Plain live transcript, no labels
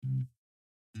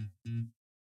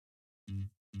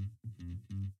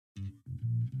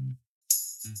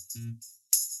All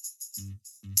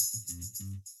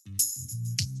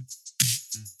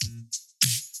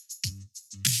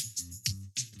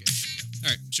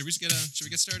right, should we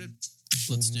get started?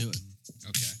 Let's do it.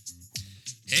 Okay.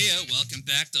 Heyo, welcome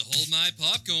back to Hold My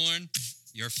Popcorn,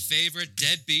 your favorite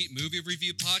deadbeat movie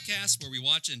review podcast where we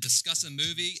watch and discuss a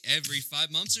movie every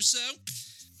 5 months or so.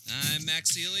 I'm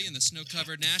Max Healy in the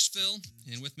snow-covered Nashville,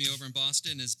 and with me over in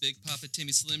Boston is Big Papa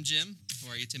Timmy Slim Jim.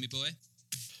 How are you, Timmy boy?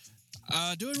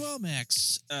 Doing well,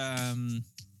 Max.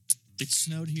 It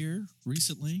snowed here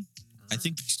recently. I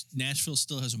think Nashville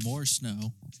still has more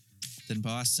snow than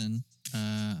Boston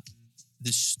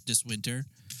this winter,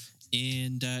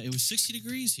 and it was 60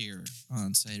 degrees here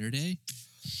on Saturday.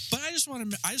 But I just want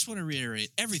to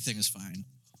reiterate, everything is fine,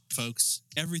 folks.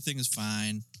 Everything is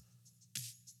fine.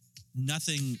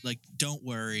 Nothing, don't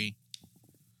worry.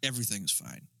 Everything is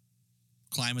fine.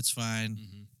 Climate's fine.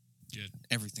 Mm-hmm. Good.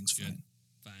 Everything's Good. fine.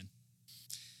 Fine.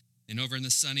 And over in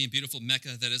the sunny and beautiful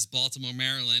Mecca that is Baltimore,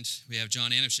 Maryland, we have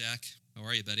John Anishak. How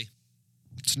are you, buddy?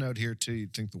 It snowed here, too.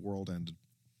 You'd think the world ended.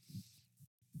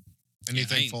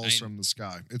 Anything falls from the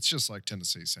sky. It's just like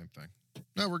Tennessee, same thing.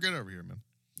 No, we're good over here, man.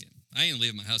 Yeah, I ain't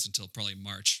leaving my house until probably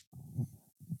March.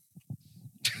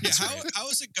 Yeah, how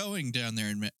is it going down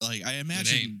there? I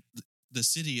imagine the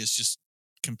city is just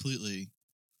completely.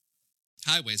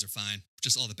 Highways are fine.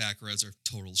 Just all the back roads are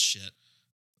total shit.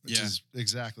 Which is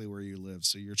exactly where you live,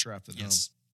 so you're trapped at home.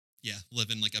 Yeah,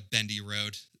 living like a bendy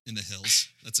road in the hills.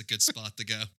 That's a good spot to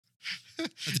go. Have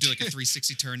to do like a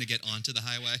 360 turn to get onto the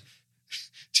highway.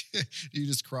 You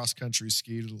just cross-country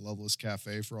ski to the Loveless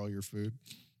Cafe for all your food?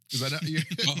 Because I know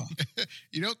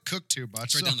you don't cook too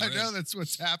much, right so I know that's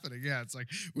what's happening. Yeah, it's like,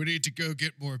 we need to go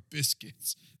get more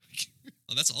biscuits.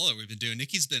 Well, that's all that we've been doing.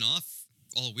 Nikki's been off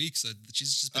all week, so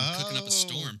she's just been cooking up a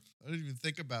storm. I didn't even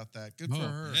think about that. Good for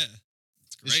her. Yeah,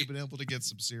 it's great. Has she been able to get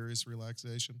some serious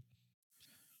relaxation?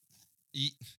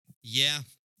 Yeah,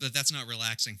 but that's not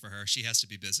relaxing for her. She has to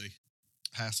be busy.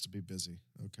 Has to be busy.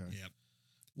 Okay. Yep.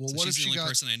 Well, so what she's if the only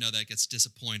person I know that gets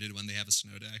disappointed when they have a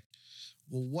snow day.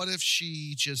 Well, what if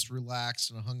she just relaxed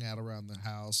and hung out around the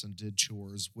house and did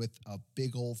chores with a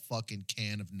big old fucking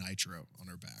can of nitro on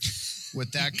her back?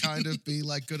 Would that kind of be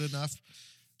good enough?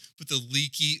 With a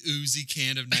leaky, oozy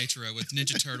can of nitro with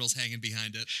Ninja Turtles hanging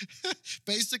behind it.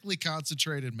 Basically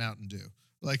concentrated Mountain Dew.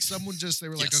 They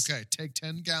were like, okay, take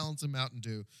 10 gallons of Mountain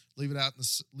Dew, leave it out in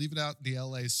the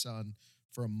LA sun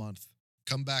for a month.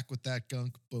 Come back with that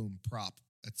gunk, boom, prop.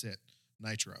 That's it.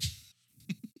 Nitro.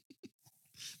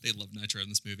 They love nitro in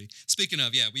this movie. Speaking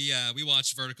of, we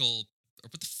watched Vertical. Or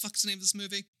what the fuck's the name of this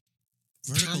movie?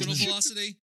 Terminal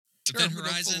Velocity. Terminal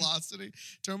Velocity.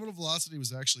 Terminal Velocity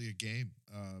was actually a game.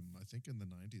 I think in the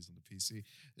 90s on the PC.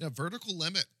 Yeah, Vertical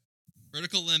Limit.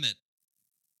 Vertical Limit.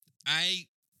 I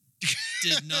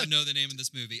did not know the name of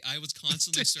this movie. I was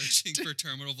constantly searching for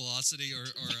Terminal Velocity or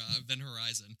Event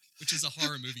Horizon, which is a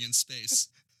horror movie in space.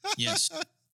 Yes.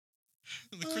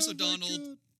 The Chris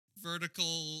O'Donnell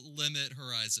Vertical Limit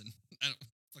Horizon. I don't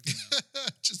fucking know.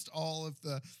 Just all of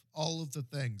the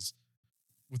things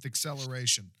with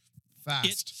acceleration.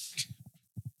 Fast.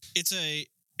 It's a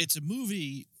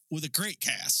movie with a great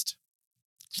cast.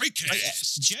 Great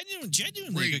cast.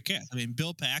 Genuinely good cast. I mean,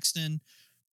 Bill Paxton,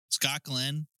 Scott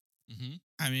Glenn. Mm-hmm.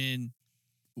 I mean,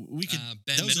 we could.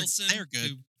 Ben Mendelsohn, they're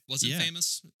good. who wasn't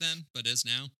famous then, but is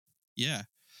now. Yeah.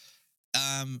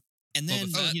 And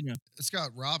then it's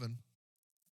got Robin.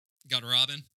 Got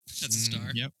Robin. That's a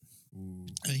star. Yep. Ooh.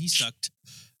 He sucked.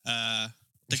 The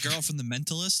girl from The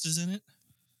Mentalist is in it.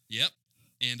 Yep.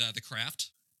 And The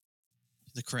Craft.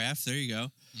 The Craft. There you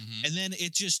go. Mm-hmm. And then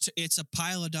it's a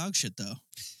pile of dog shit though.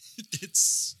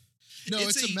 It's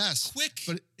a mess.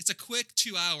 It's a quick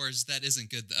 2 hours that isn't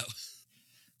good though.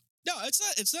 No,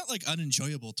 it's not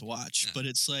unenjoyable to watch, but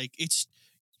it's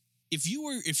if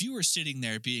you were sitting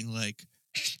there being like,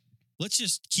 let's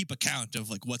just keep account of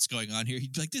what's going on here,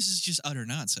 you'd be like, this is just utter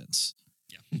nonsense.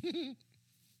 Yeah.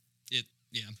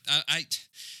 I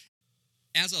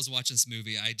as I was watching this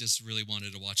movie, I just really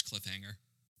wanted to watch Cliffhanger.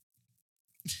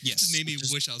 Yes. It just made me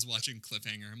wish I was watching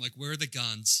Cliffhanger. I'm like, where are the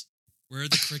guns? Where are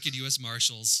the crooked U.S.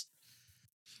 Marshals?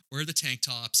 Where are the tank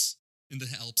tops in the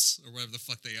Alps or whatever the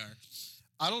fuck they are?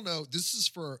 I don't know.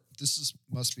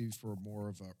 Must be for more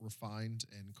of a refined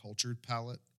and cultured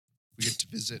palate. We get to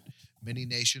visit many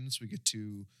nations. We get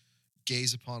to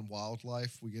gaze upon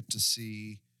wildlife. We get to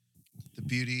see the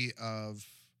beauty of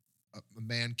a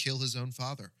man kill his own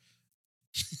father.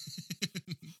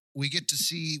 We get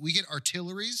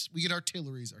artilleries. We get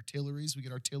artillery.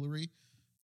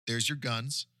 There's your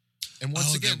guns. And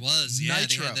once again, there was. Yeah,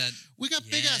 nitro. they had that. We got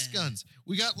big ass Yeah. guns.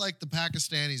 We got like the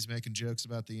Pakistanis making jokes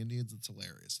about the Indians. It's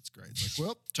hilarious. It's great. It's like,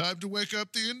 well, time to wake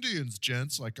up the Indians,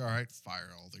 gents. Like, all right,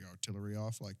 fire all the artillery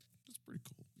off. Like, it's pretty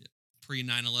cool. Pre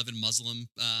 9/11 Muslim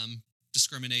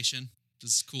discrimination.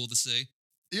 Just cool to see.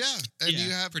 Yeah, and Yeah,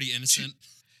 you have Pretty innocent.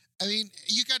 I mean,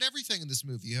 you got everything in this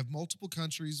movie. You have multiple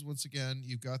countries. Once again,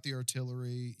 you've got the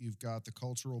artillery, you've got the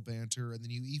cultural banter, and then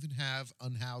you even have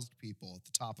unhoused people at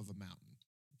the top of a mountain.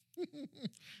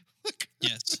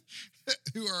 Yes.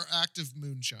 Who are active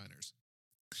moonshiners.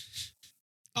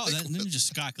 Oh, and then just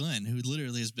Scott Glenn, who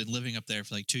literally has been living up there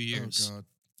for like 2 years. Oh God.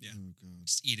 Yeah. Oh God.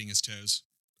 Just eating his toes.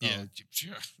 Yeah. Oh,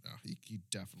 yeah. No, he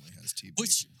definitely has TB.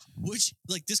 Which,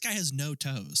 like, this guy has no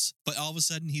toes, but all of a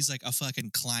sudden he's like a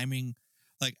fucking climbing.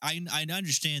 Like, I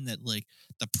understand that, like,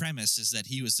 the premise is that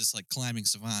he was this like climbing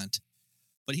savant,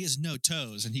 but he has no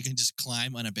toes and he can just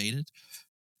climb unabated.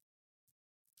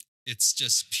 It's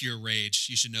just pure rage.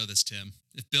 You should know this, Tim.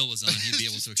 If Bill was on, he'd be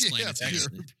able to explain it to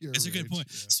you. pure It's a good rage, point.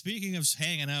 yeah. Speaking of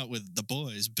hanging out with the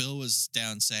boys, Bill was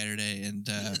down Saturday, and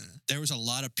there was a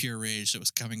lot of pure rage that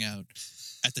was coming out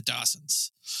at the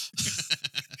Dawsons.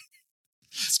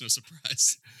 It's no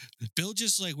surprise. Bill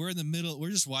just like, we're in the middle, we're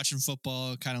just watching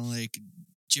football, kind of like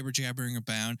jibber jabbering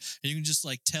about, and you can just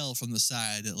like tell from the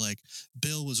side that like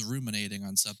Bill was ruminating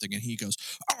on something, and he goes,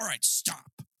 "All right,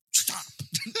 stop.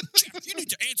 Jeff, you need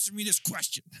to answer me this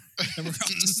question." And we're all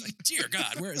just like, dear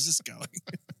God, where is this going?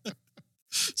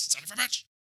 Son of a bitch.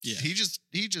 Yeah.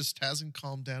 He just hasn't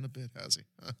calmed down a bit, has he?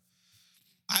 Huh?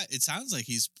 It sounds like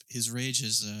his rage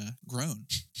has grown.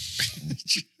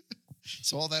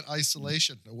 So all that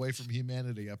isolation away from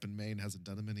humanity up in Maine hasn't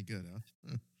done him any good,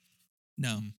 huh?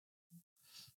 No,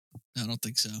 I don't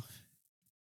think so.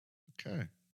 Okay.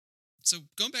 So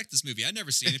going back to this movie, I'd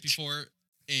never seen it before,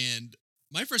 and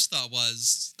my first thought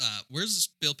was, where's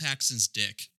Bill Paxton's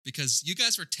dick? Because you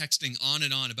guys were texting on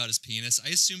and on about his penis. I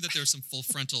assumed that there was some full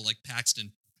frontal, like,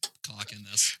 Paxton cock in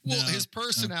this. Well, No, his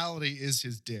personality is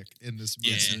his dick in this movie.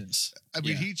 Yes, Yeah. it is. I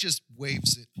mean, Yeah. he just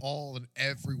waves it all in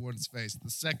everyone's face. The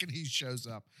second he shows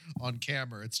up on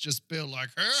camera, it's just Bill like,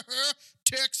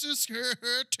 Texas,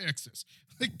 Texas.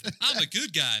 Like I'm a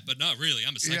good guy, but not really.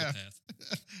 I'm a Yeah. psychopath.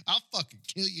 I'll fucking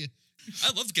kill you.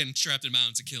 I love getting trapped in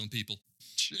mountains and killing people.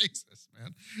 Jesus,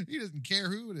 man. He doesn't care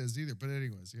who it is either. But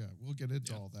anyways, yeah, we'll get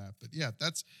into all that. But yeah,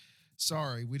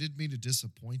 sorry, we didn't mean to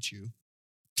disappoint you.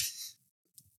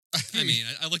 I mean,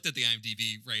 I looked at the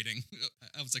IMDb rating.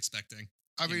 I was expecting.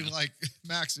 I mean, know. like,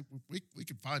 Max, we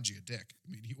could find you a dick.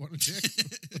 I mean, you want a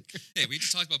dick? Hey, we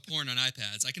just talked about porn on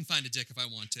iPads. I can find a dick if I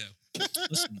want to.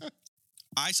 Listen,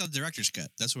 I saw the director's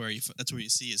cut. That's where you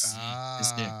see his dick.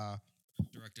 Ah,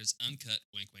 Director's uncut.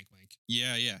 Wink, wink, wink.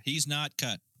 Yeah. He's not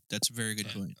cut. That's a very good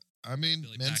Yeah. point. I mean,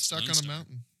 Billy men Paxton stuck Lone on a Star.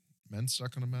 mountain. Men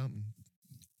stuck on a mountain.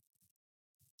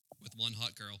 With one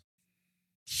hot girl.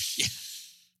 Yeah.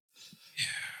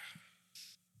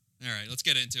 All right, let's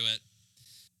get into it.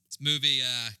 This movie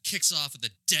kicks off with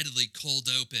a deadly cold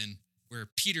open where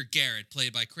Peter Garrett,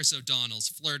 played by Chris O'Donnell's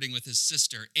flirting with his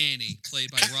sister, Annie,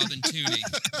 played by Robin Tooney.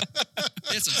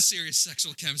 They had some serious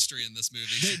sexual chemistry in this movie.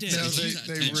 They did. No, Yeah.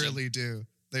 they really do.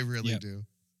 They really do.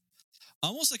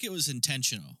 Almost like it was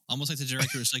intentional. Almost like the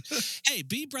director was like, "Hey,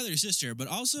 be brother and sister, but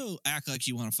also act like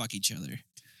you want to fuck each other."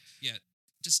 Yeah,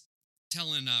 just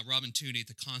telling Robin Tooney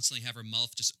to constantly have her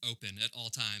mouth just open at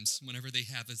all times whenever they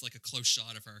have like a close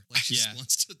shot of her. Like she just Yeah.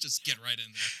 wants to just get right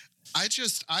in there.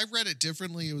 I read it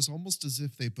differently. It was almost as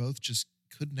if they both just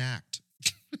couldn't act.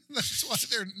 That's why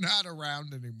they're not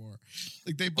around anymore.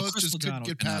 Like they both Chris just couldn't O'Donnell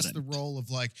get cannot past the role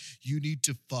of like, you need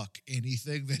to fuck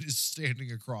anything that is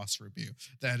standing across from you.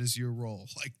 That is your role.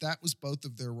 Like that was both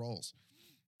of their roles.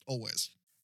 Always.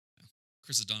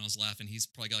 Chris O'Donnell's laughing. He's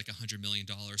probably got like $100 million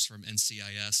from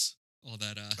NCIS, all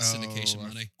that syndication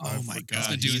money. Oh my He's God,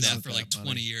 been doing he's that on for like that 20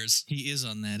 money. years. He is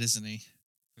on that, isn't he?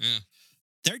 Yeah.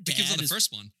 Their I think he was dad on the is.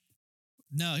 first one.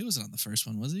 No, he wasn't on the first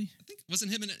one, was he? I think it was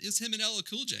him and LL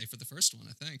Cool J for the first one,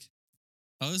 I think.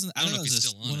 Oh, isn't? I I don't thought know it if was he's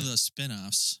still on one of it. those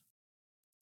spin-offs.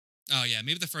 Oh yeah,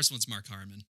 maybe the first one's Mark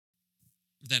Harmon.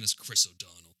 Then it's Chris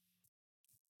O'Donnell.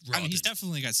 I mean, he's Robin.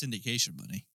 definitely got syndication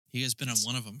money. He has been on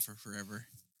one of them for forever.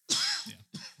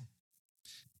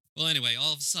 Well, anyway,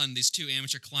 all of a sudden, these two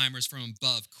amateur climbers from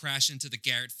above crash into the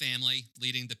Garrett family,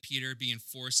 leading to Peter being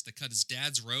forced to cut his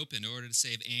dad's rope in order to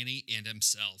save Annie and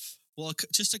himself. Well,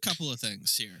 just a couple of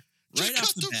things here. Just Right off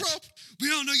cut the the bat. rope. We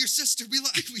don't know your sister. We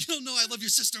don't know I love your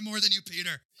sister more than you,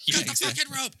 Peter. Yeah, Cut the exactly.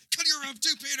 fucking rope. Cut your rope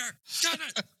too, Peter. Cut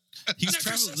it. He's They're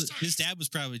your probably sister. his dad was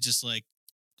probably just like,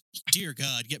 "Dear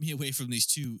God, get me away from these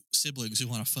two siblings who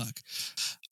want to fuck."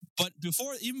 But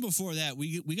even before that,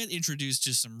 we got introduced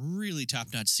to some really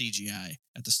top-notch CGI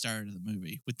at the start of the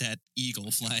movie with that eagle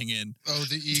flying in. Oh,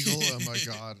 the eagle! Oh my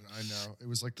god, I know. It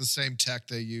was like the same tech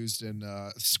they used in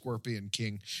Scorpion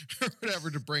King or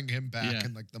whatever to bring him back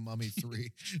in like the Mummy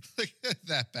 3. Like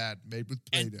that bad, made with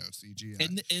Play-Doh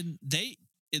CGI. And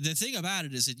the thing about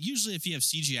it is that usually if you have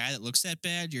CGI that looks that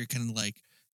bad, you're kind of like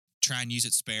try and use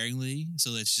it sparingly,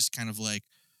 so that it's just kind of like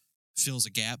fills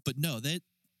a gap. But no,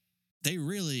 they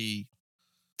really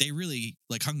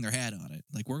like hung their hat on it.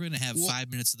 Like we're gonna have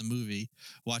 5 minutes of the movie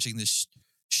watching this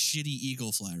shitty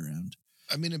eagle fly around.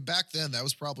 I mean, and back then that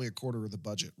was probably a quarter of the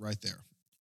budget right there.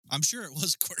 I'm sure it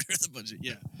was a quarter of the budget.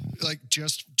 Yeah, like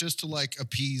just to like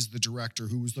appease the director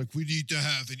who was like, we need to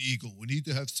have an eagle. We need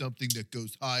to have something that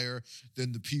goes higher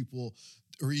than the people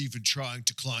are even trying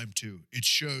to climb to. It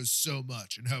shows so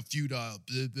much and how futile.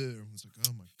 Blah, blah. I was like,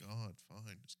 oh my god,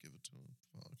 fine, just give it to him.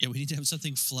 Fine. Yeah, we need to have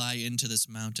something fly into this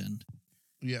mountain.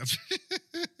 Yeah.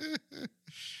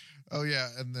 Oh yeah,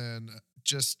 and then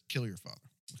just kill your father.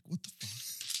 Like, what the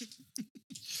fuck?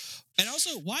 And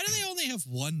also, why do they only have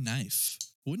one knife?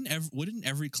 Wouldn't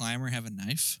every climber have a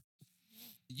knife?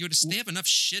 They have enough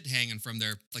shit hanging from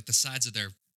their like the sides of their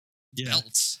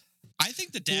belts. I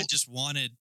think the dad just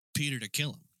wanted Peter to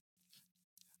kill him.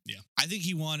 Yeah. I think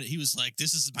he was like,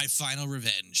 this is my final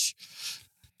revenge.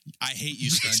 I hate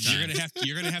you, son.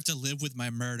 You're gonna have to live with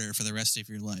my murder for the rest of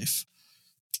your life.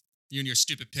 You and your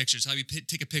stupid pictures. How you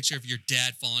take a picture of your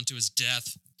dad falling to his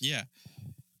death. Yeah.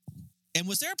 And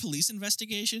was there a police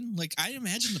investigation? Like, I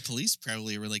imagine the police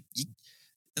probably were like,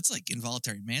 that's like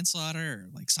involuntary manslaughter or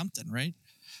like something, right?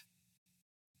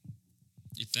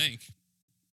 You think?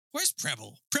 Where's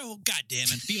Preble? Preble,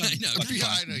 goddammit. Be on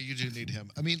I know you do need him.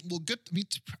 I mean, well, good. I mean,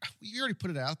 you already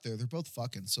put it out there. They're both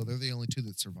fucking, so they're the only two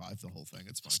that survived the whole thing.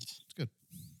 It's fine. It's good.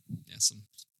 Yeah, some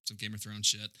Game of Thrones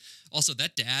shit. Also,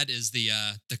 that dad is the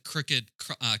crooked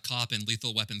cop in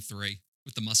Lethal Weapon 3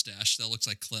 with the mustache that looks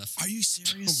like Cliff. Are you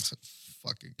serious? Oh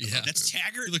fucking yeah, God, that's dude.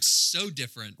 Taggart. He looks so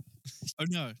different. Oh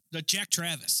no, Jack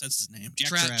Travis. That's his name. Jack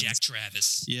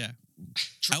Travis. Yeah.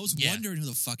 I was wondering who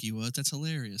the fuck he was. That's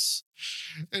hilarious.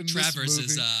 In Travers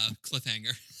this movie, is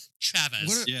cliffhanger.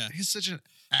 Travis. He's such an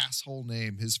asshole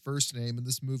name. His first name in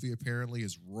this movie apparently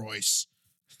is Royce.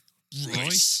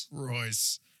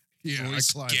 Royce. Yeah,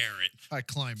 Royce Garrett. I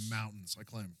climb mountains. I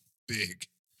climb big,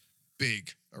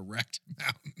 erect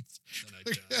mountains. Then I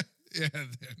die. Yeah, then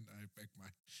I make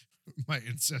my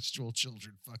incestual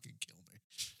children fucking kill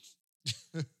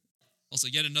me. Also,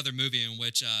 yet another movie in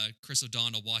which Chris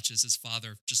O'Donnell watches his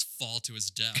father just fall to his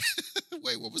death.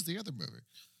 Wait, what was the other movie?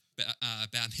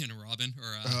 Batman and Robin,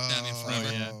 or Batman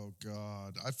Forever. Oh,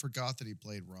 God. I forgot that he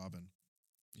played Robin.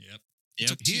 Yep. He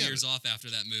took 2 years off after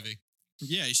that movie.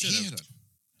 Yeah, he should have.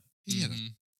 He had a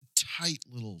tight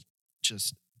little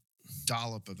just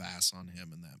dollop of ass on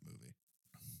him in that movie.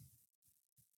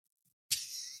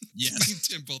 Yeah,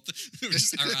 Tim, both our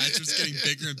eyes were just getting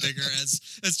bigger and bigger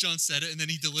as John said it, and then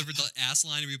he delivered the ass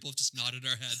line, and we both just nodded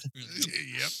our head. We were like,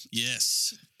 Yep.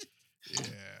 Yes.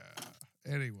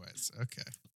 Yeah. Anyways, okay.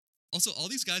 Also, all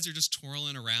these guys are just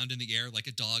twirling around in the air like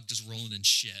a dog just rolling in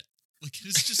shit. Like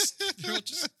it's just they're all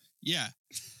just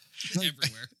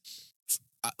everywhere.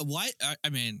 Why? I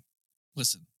mean,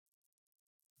 listen.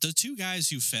 The two guys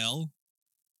who fell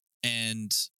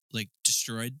and like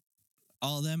destroyed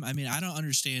all of them. I mean, I don't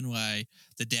understand why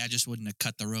the dad just wouldn't have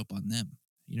cut the rope on them.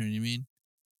 You know what I mean?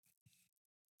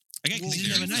 Again, because he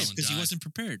didn't have a knife because he wasn't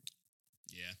prepared.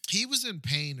 Yeah. He was in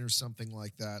pain or something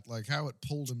like that. Like how it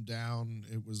pulled him down.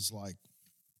 It was like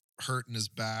hurting his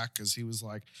back as he was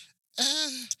like,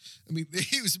 I mean,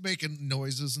 he was making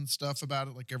noises and stuff about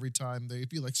it. Like every time they'd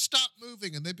be like, stop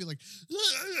moving. And they'd be like,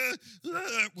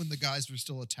 when the guys were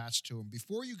still attached to him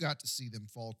before you got to see them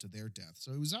fall to their death.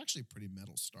 So it was actually a pretty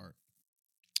metal start.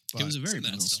 It was a very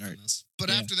metal start. But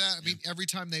after that, I mean, every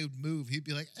time they would move, he'd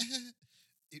be like,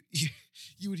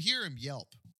 you would hear him yelp.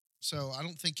 So I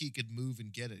don't think he could move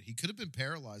and get it. He could have been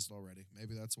paralyzed already.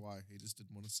 Maybe that's why he just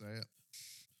didn't want to say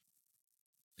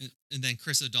it. And then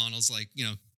Chris O'Donnell's like,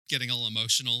 getting all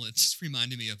emotional. It just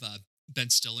reminded me of Ben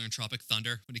Stiller in Tropic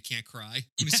Thunder when he can't cry.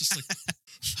 And he's just like,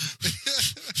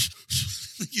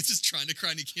 he's just trying to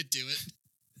cry and he can't do it.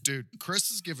 Dude, Chris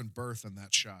is giving birth in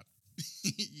that shot.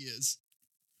 He is.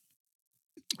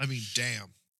 I mean,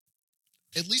 damn.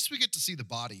 At least we get to see the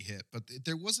body hit, but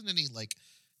there wasn't any like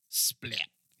split.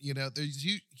 You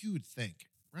would think,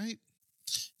 right?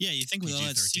 Yeah, you think with all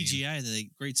that PG-13. CGI,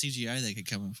 great CGI they could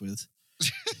come up with.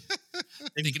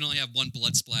 They can only have one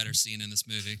blood splatter scene in this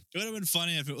movie. It would have been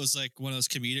funny if it was like one of those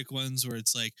comedic ones where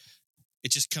it's like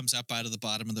it just comes up out of the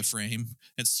bottom of the frame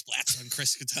and splats on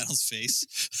Chris O'Donnell's face.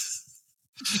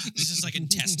 It's just like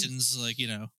intestines, like,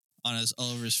 on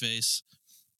all over his face.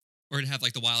 Or to have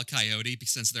like the wild coyote,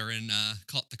 because since they're in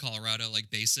the Colorado like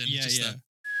basin. Yeah, just yeah.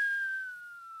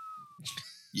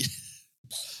 Yeah.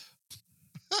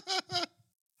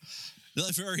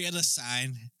 Or he had a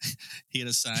sign. He had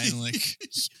a sign like,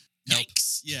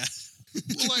 yikes. Yeah.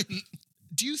 Well, like,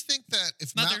 do you think that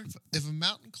if a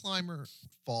mountain climber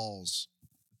falls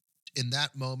in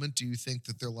that moment, do you think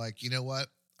that they're like, you know what?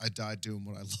 I died doing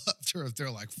what I loved, or if they're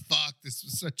like, fuck, this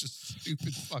was such a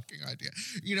stupid fucking idea.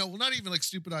 Well, not even like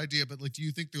stupid idea, but like, do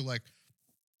you think they're like,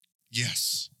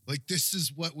 yes, like this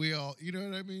is what we all, you know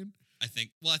what I mean? I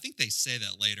think they say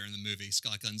that later in the movie.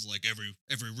 Scott Gunn's like, every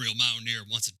real mountaineer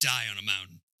wants to die on a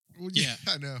mountain. Well, yeah,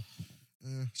 I know.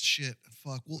 Shit,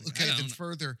 fuck. Well, okay, then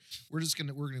further, we're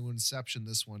gonna inception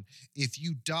this one. If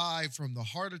you die from the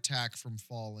heart attack from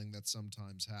falling that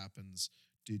sometimes happens,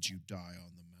 did you die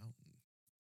on the mountain?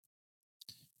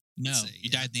 No, you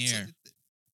died in the air.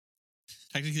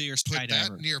 Technically, you're a skydiver. Put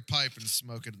that near a pipe and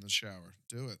smoke it in the shower.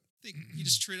 Do it. You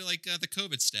just treat it like the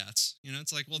COVID stats.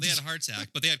 It's like, well, they had a heart attack,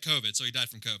 but they had COVID, so he died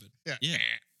from COVID. Yeah.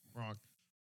 Wrong.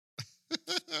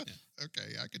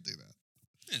 Okay, I could do that.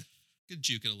 Yeah, could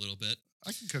juke it a little bit.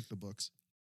 I can cook the books.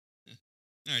 Yeah.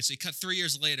 All right, so you cut 3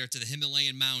 years later to the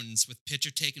Himalayan mountains with Pitcher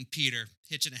taking Peter,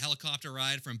 hitching a helicopter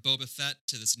ride from Boba Fett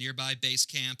to this nearby base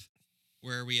camp,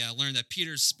 where we learn that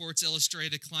Peter's Sports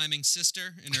Illustrated climbing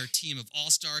sister and her team of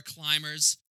all-star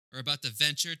climbers are about to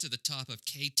venture to the top of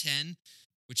K10,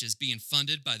 which is being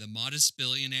funded by the modest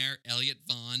billionaire Elliot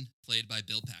Vaughn, played by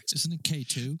Bill Paxton. Isn't it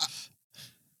K2?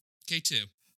 K2.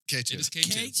 K2. It is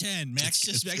K2. K10. Max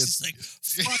is like,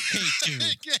 fuck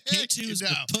K2. K2 is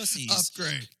the pussies.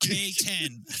 Upgrade.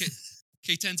 K10.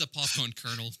 K10's a popcorn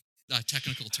kernel,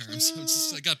 technical terms.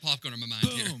 I got popcorn on my mind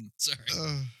here. Sorry.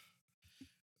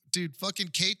 Dude, fucking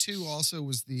K2 also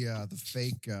was the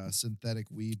fake synthetic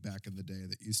weed back in the day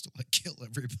that used to like kill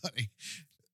everybody.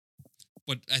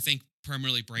 What I think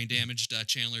permanently brain damaged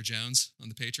Chandler Jones on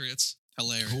the Patriots.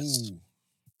 Hilarious. Ooh.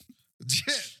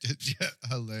 Yeah,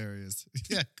 hilarious.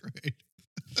 Yeah, great.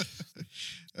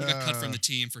 He got cut from the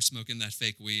team for smoking that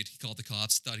fake weed. He called the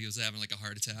cops, thought he was having like a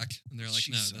heart attack, and they're like,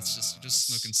 Jesus. "No, that's just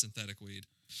smoking synthetic weed."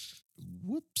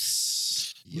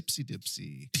 Whoops. Whoopsie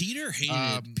dipsy. Peter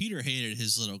hated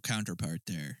his little counterpart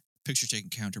there. Picture taking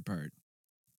counterpart.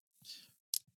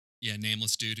 Yeah,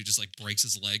 nameless dude who just like breaks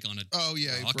his leg on a rock. He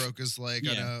broke his leg.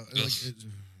 Yeah. I know.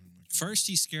 First,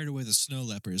 he scared away the snow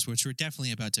leopards, which were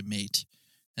definitely about to mate.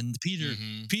 And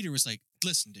Peter was like,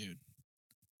 listen, dude,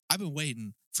 I've been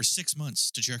waiting for 6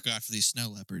 months to jerk off for these snow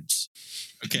leopards.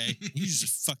 Okay? You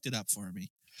just fucked it up for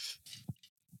me.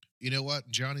 You know what?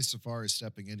 Johnny Safari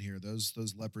stepping in here. Those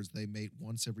leopards, they mate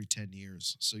once every 10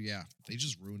 years. So, yeah, they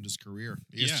just ruined his career.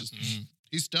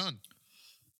 He's done.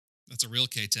 That's a real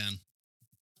K10.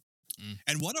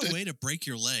 And what a way to break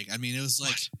your leg. I mean, it was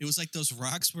like those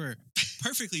rocks were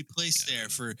perfectly placed there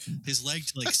for his leg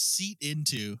to like seat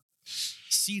into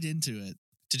it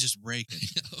to just break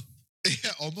it.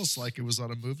 Yeah, almost like it was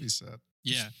on a movie set.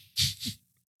 Yeah.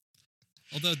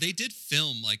 Although they did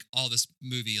film like all this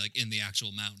movie like in the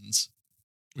actual mountains,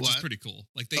 which is pretty cool.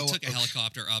 Like they took a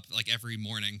helicopter up like every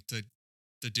morning to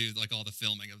do like all the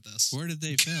filming of this. Where did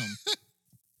they film?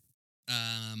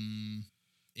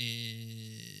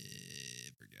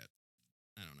 Forget.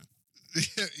 I don't know.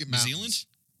 New Zealand?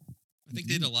 I think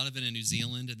they did a lot of it in New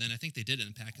Zealand, and then I think they did it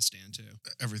in Pakistan too.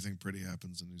 Everything pretty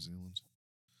happens in New Zealand.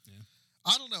 Yeah.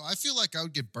 I don't know. I feel like I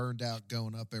would get burned out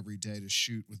going up every day to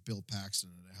shoot with Bill Paxton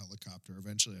in a helicopter.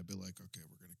 Eventually, I'd be like, okay,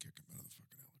 we're going to kick him out of the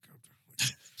fucking helicopter.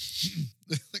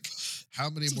 Like, how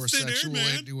many more sexual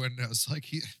innuendos? Like,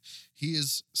 he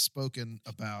has spoken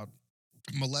about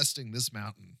molesting this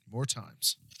mountain more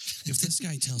times. If this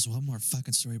guy tells one more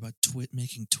fucking story about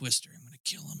making Twister, I'm going to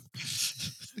kill him.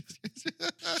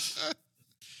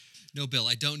 No, Bill,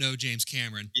 I don't know James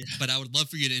Cameron, but I would love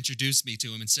for you to introduce me to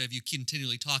him instead of you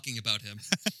continually talking about him.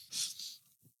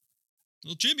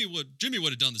 Well, Jimmy would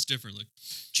have done this differently.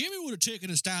 Jimmy would have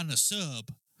taken us down in a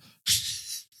sub.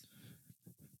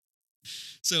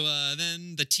 So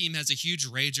then the team has a huge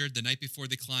rager the night before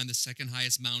they climb the second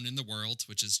highest mountain in the world,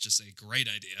 which is just a great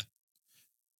idea.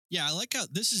 Yeah, I like how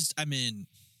this is, I mean,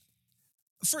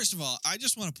 first of all, I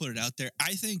just want to put it out there.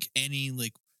 I think any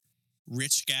like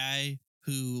rich guy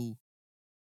who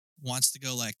wants to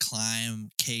go like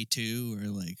climb K2 or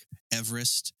like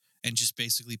Everest and just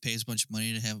basically pays a bunch of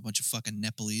money to have a bunch of fucking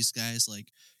Nepalese guys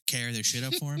like carry their shit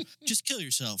up for him, just kill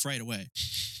yourself right away.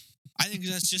 I think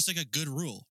that's just like a good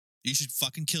rule. You should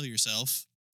fucking kill yourself.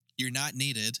 You're not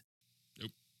needed.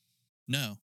 Nope.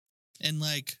 No. And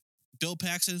like Bill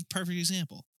Paxton is a perfect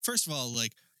example. First of all,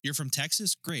 like You're from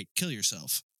Texas? Great. Kill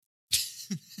yourself.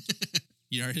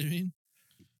 You know what I mean?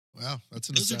 Wow, that's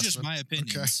an Those are assessment. just my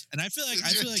opinions. Okay. And I feel like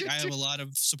I have a lot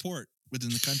of support within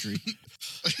the country.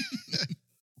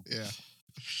 Yeah.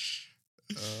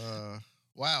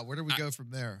 Wow, where do we go from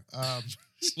there?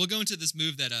 We'll go into this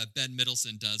move that Ben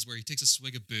Mendelsohn does where he takes a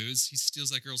swig of booze, he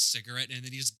steals that girl's cigarette, and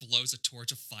then he just blows a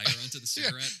torch of fire onto the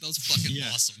cigarette. That was fucking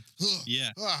awesome.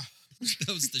 Yeah. That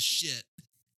was the shit.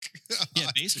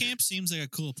 Yeah, base camp seems like a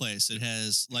cool place. It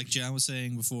has, like John was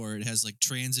saying before, it has like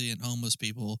transient homeless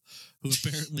people who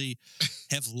apparently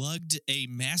have lugged a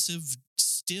massive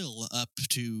still up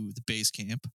to the base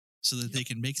camp so that they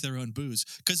can make their own booze.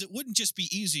 Because it wouldn't just be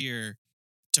easier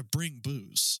to bring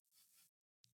booze.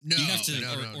 No, You have to,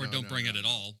 no, don't bring it at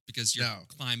all because you're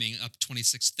climbing up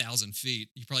 26,000 feet.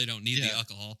 You probably don't need the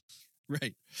alcohol.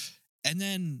 Right. And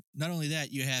then not only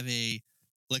that, you have a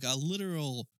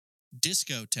literal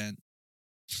disco tent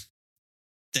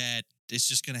that is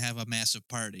just going to have a massive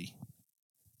party.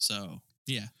 So,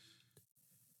 yeah.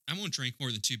 I won't drink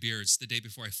more than 2 beers the day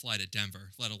before I fly to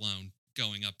Denver, let alone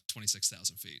going up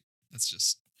 26,000 feet. That's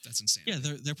insane. Yeah,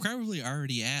 they're probably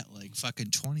already at like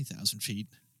fucking 20,000 feet.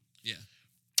 Yeah.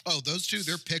 Oh, those two,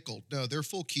 they're pickled. No, they're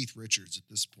full Keith Richards at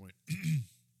this point.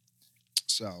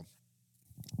 So.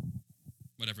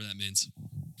 Whatever that means.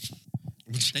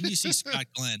 Then you see Scott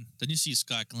Glenn.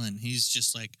 He's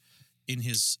just like in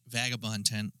his vagabond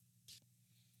tent,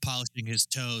 polishing his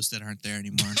toes that aren't there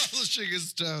anymore. Polishing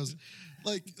his toes.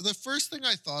 Like, the first thing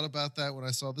I thought about that when I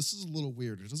saw this is a little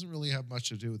weird. It doesn't really have much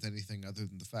to do with anything other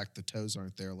than the fact the toes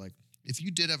aren't there. Like, if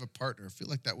you did have a partner, I feel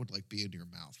like that would like be in your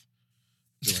mouth.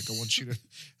 Be like, I want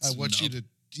you to,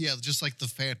 yeah, just like the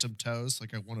phantom toes.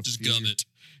 Like, I want to just gum it.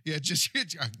 Yeah, just.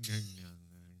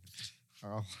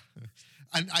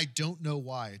 And I don't know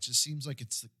why. It just seems like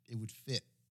it would fit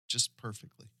just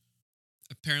perfectly.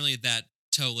 Apparently, that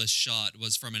toeless shot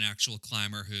was from an actual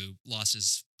climber who lost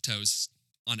his toes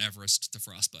on Everest to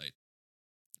frostbite.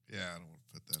 Yeah, I don't want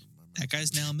to put that in my mouth. That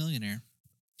guy's now a millionaire.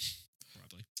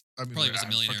 Probably. I mean, Probably was a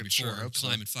millionaire before sure,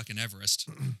 climbing fucking Everest.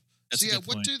 That's so a yeah, good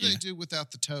what point. do they do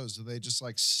without the toes? Do they just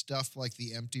like stuff like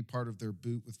the empty part of their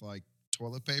boot with like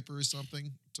toilet paper or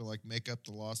something to like make up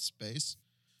the lost space?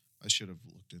 I should have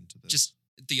looked into this. Just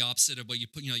the opposite of what you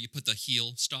put. You put the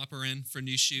heel stopper in for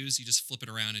new shoes. You just flip it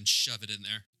around and shove it in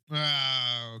there.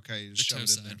 Ah, okay. You just The shove toe it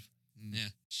in side. there. Yeah,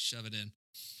 shove it in.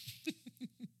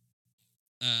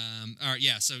 All right,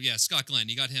 yeah. So yeah, Scott Glenn,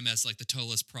 you got him as like the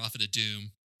toeless prophet of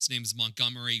doom. His name is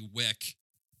Montgomery Wick.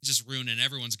 He's just ruining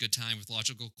everyone's good time with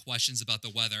logical questions about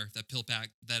the weather that Bill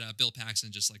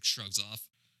Paxton just like shrugs off.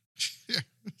 Yeah.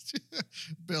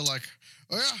 Bill like,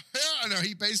 oh, yeah. No,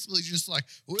 he basically just like,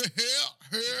 well,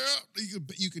 yeah.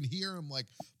 You can hear him like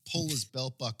pull his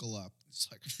belt buckle up. It's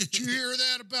like, did you hear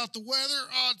that about the weather?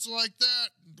 Oh, it's like that.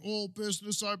 Old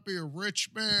business, I'd be a rich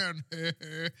man.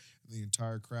 The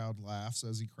entire crowd laughs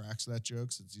as he cracks that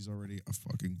joke since he's already a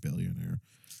fucking billionaire.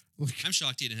 I'm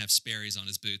shocked he didn't have Sperry's on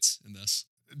his boots in this.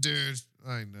 Dude,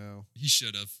 I know. He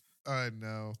should have. I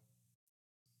know.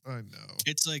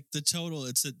 It's like the total.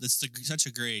 Such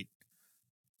a great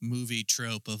movie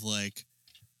trope of like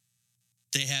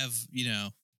they have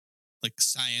like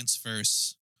science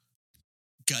versus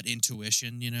gut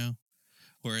intuition,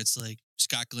 where it's like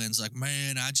Scott Glenn's like,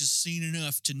 man, I just seen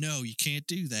enough to know you can't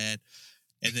do that,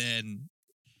 and then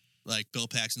like Bill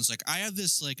Paxton's like, I have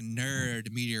this like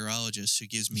nerd meteorologist who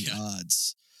gives me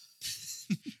odds.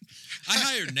 I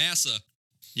hired NASA.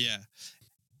 Yeah.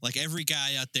 Like every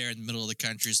guy out there in the middle of the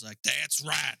country is like, that's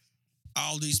right.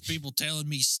 All these people telling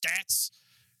me stats.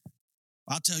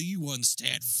 I'll tell you one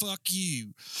stat. Fuck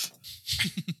you.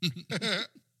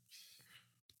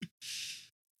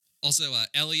 Also,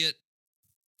 Elliot.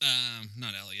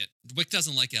 Not Elliot. Wick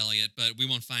doesn't like Elliot, but we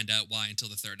won't find out why until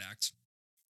the third act.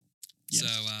 Yes. So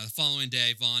the following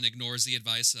day, Vaughn ignores the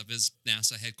advice of his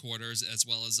NASA headquarters as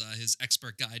well as his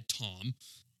expert guide, Tom,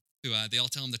 who they all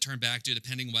tell him to turn back due to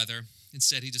pending weather.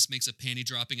 Instead, he just makes a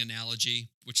panty-dropping analogy,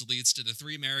 which leads to the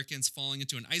 3 Americans falling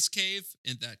into an ice cave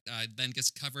and that then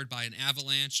gets covered by an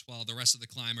avalanche while the rest of the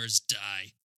climbers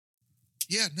die.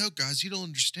 Yeah, no, guys, you don't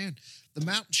understand. The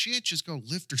mountain, she ain't just gonna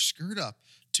lift her skirt up.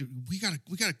 We gotta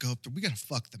go up there. We gotta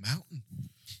fuck the mountain.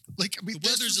 Like, I mean, the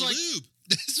weather's a lube.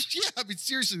 Yeah, I mean,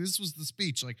 seriously, this was the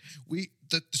speech. Like,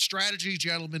 the strategy,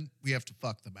 gentlemen, we have to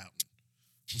fuck the mountain.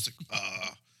 I was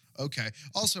like, okay.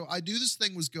 Also, I knew this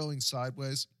thing was going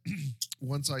sideways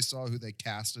once I saw who they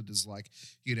casted as like,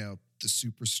 the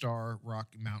superstar rock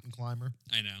mountain climber.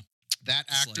 I know. That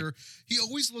actor, he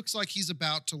always looks like he's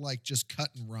about to like just cut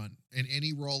and run. In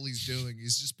any role he's doing,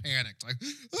 he's just panicked. Like,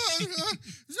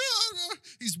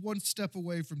 he's one step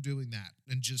away from doing that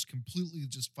and just completely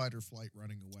just fight or flight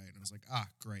running away. And I was like,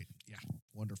 great. Yeah,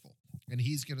 wonderful. And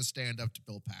he's going to stand up to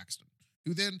Bill Paxton,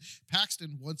 who then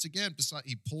Paxton, once again,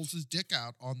 he pulls his dick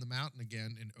out on the mountain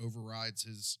again and overrides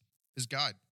his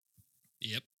guide.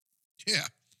 Yep. Yeah.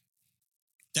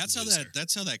 That's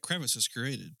how that crevice was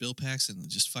created. Bill Paxton was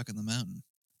just fucking the mountain.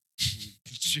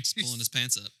 Just pulling his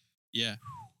pants up. Yeah.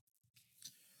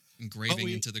 Engraving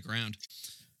into the ground.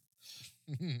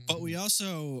 But we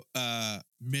also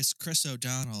miss Chris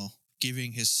O'Donnell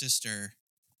giving his sister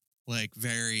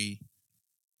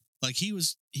he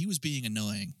was being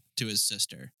annoying to his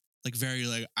sister. Very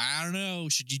I don't know,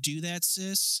 should you do that,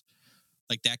 sis?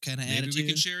 Like that kind of attitude. Maybe we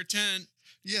can share a tent.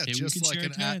 Yeah, just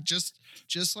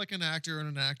like an actor and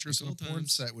an actress on a porn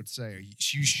set would say. Are you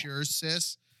sure,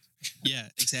 sis? Yeah,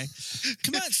 exactly.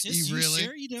 Come on, sis. Are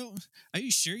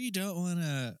you sure you don't want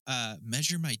to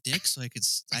measure my dick so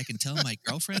I can tell my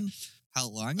girlfriend how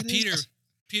long it is?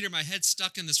 Peter, my head's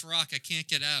stuck in this rock. I can't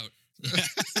get out.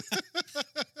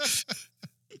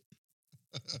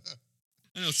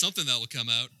 I know something that will come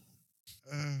out.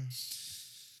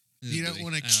 You don't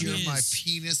want to cure my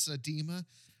penis edema?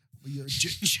 Your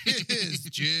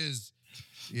jizz.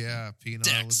 Yeah,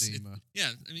 penile edema. Yeah,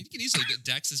 I mean, you can easily get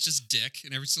Dex. It's just dick,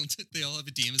 and they all have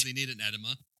edemas. They need an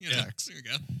edema. Dex. There you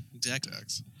go. Exactly.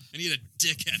 Dex. I need a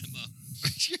dick enema.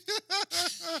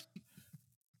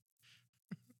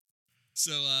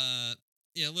 So, a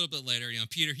little bit later,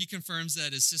 Peter, he confirms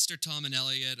that his sister Tom and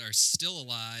Elliot are still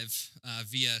alive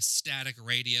via static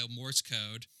radio Morse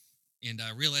code, and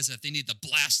realize that they need to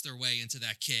blast their way into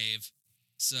that cave.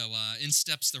 So in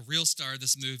steps the real star of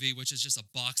this movie, which is just a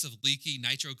box of leaky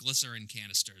nitroglycerin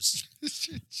canisters.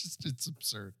 It's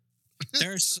absurd.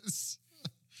 There's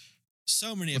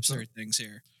so many absurd things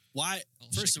here. Why?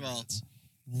 First of all,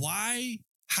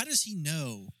 how does he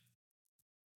know?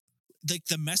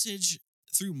 The message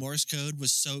through Morse code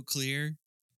was so clear.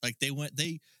 They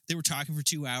were talking for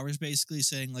 2 hours, basically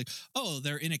saying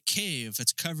they're in a cave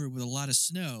that's covered with a lot of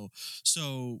snow,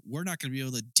 so we're not going to be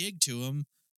able to dig to them.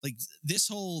 This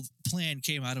whole plan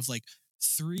came out of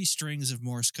 3 strings of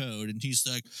Morse code, and he's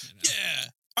like, "Yeah,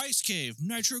 ice cave,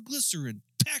 nitroglycerin,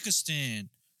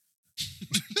 Pakistan."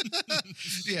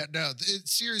 Yeah, no.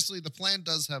 Seriously, the plan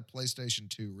does have PlayStation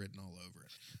 2 written all over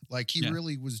it. He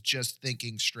really was just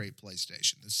thinking straight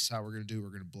PlayStation. This is how we're going to do. We're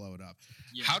going to blow it up.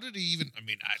 Yeah. How did he even? I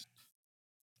mean,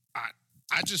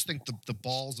 I just think the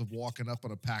balls of walking up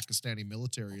on a Pakistani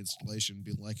military installation and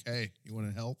being like, "Hey, you want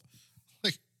to help?"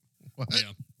 What?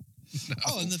 Yeah. No.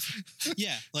 Oh, and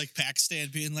Pakistan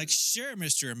being like, "Sure,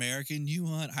 Mr. American, you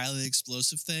want highly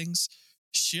explosive things?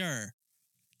 Sure.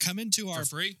 Come into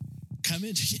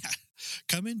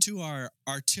our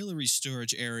artillery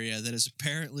storage area that is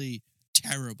apparently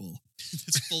terrible.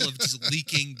 It's full of just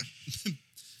leaking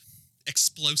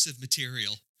explosive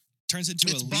material. Turns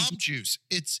into bomb juice.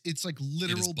 It's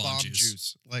literal bomb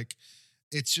juice.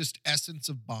 It's just essence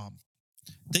of bomb.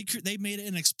 They made it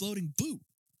an exploding boot.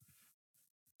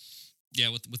 Yeah,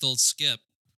 with old Skip.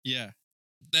 Yeah.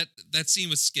 That scene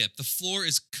with Skip, the floor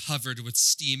is covered with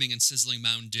steaming and sizzling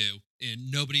Mountain Dew,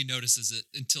 and nobody notices it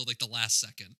until the last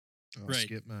second. Oh, right.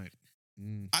 Skip night.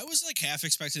 Mm. I was half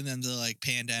expecting them to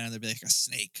pan down and there'd be a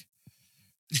snake.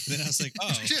 And then I was like,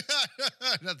 oh.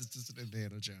 No, this is an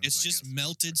Indiana Jones. It's just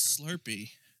melted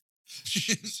Slurpee.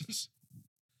 Jesus.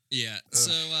 Yeah. Ugh.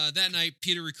 So that night,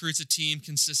 Peter recruits a team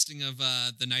consisting of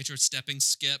the Nitro Stepping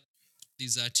Skip,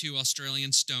 these 2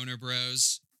 Australian stoner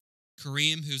bros,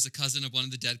 Kareem, who's a cousin of one of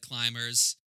the dead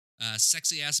climbers,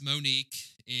 sexy-ass Monique,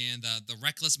 and the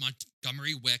reckless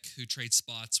Montgomery Wick, who trades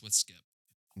spots with Skip.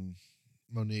 Mm.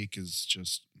 Monique is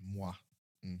just moi.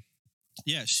 Mm.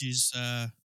 Yeah, she's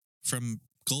from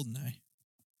GoldenEye.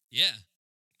 Yeah.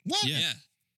 What? Yeah.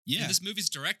 And this movie's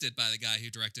directed by the guy who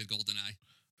directed GoldenEye.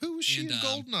 Who was she in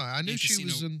GoldenEye? I knew she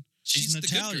was in... She's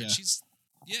Natalia. She's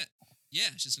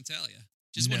Natalia.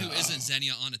 She's the one who isn't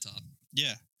Xenia Onatopp.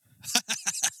 Yeah.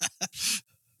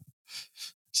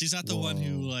 She's not the one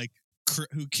who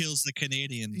who kills the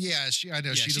Canadian. Yeah, I know.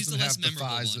 Yeah, she doesn't have the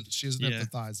thighs. She doesn't have Yeah. the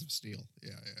thighs of steel.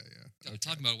 Yeah. Okay.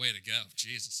 Talking about a way to go.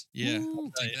 Jesus. Yeah.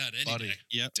 I'll take that any Buddy. day.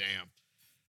 Yep. Damn.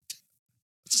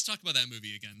 Let's just talk about that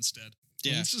movie again instead.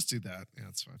 Yeah. Let's just do that. Yeah,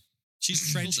 that's fine.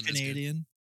 She's French Canadian,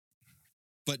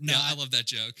 but not. Yeah, I love that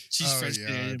joke. She's French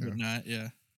Canadian, but not. Yeah.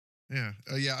 Yeah.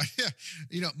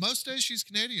 Yeah. Most days she's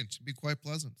Canadian. She'd be quite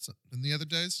pleasant. And the other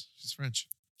days, she's French.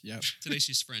 Yeah. Today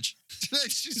she's French. Today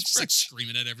she's just French.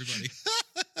 Screaming at everybody.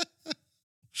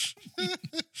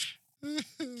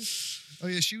 Oh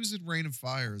yeah, she was in Rain of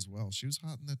Fire as well. She was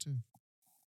hot in that too.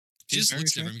 She just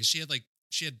looks different because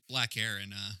she had black hair in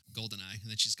GoldenEye, and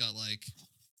then she's got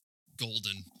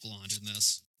golden blonde in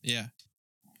this. Yeah.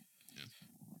 Yeah.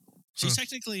 She's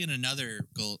technically in another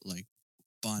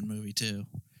Bond movie too,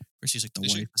 where she's like the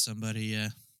Is wife she? of somebody. Yeah.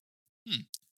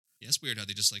 Yeah, it's weird how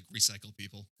they just like recycle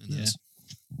people in Yeah. this.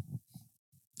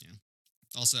 Yeah.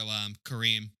 Also,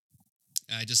 Kareem.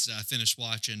 I just finished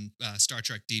watching Star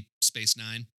Trek Deep Space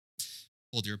Nine.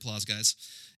 Hold your applause, guys.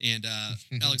 And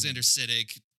Alexander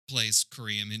Siddig plays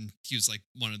Kareem, and he was like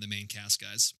one of the main cast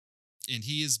guys. And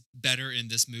he is better in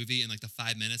this movie in like the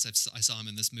 5 minutes I saw him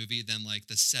in this movie than like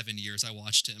the 7 years I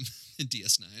watched him in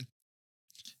DS9.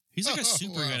 He's like a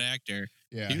super good actor.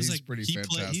 Yeah, he was he's like pretty he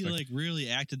fantastic. he like really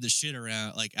acted the shit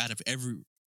around out of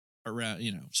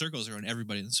circles around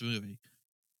everybody in this movie.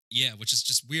 Yeah, which is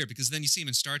just weird because then you see him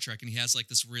in Star Trek and he has like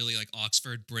this really like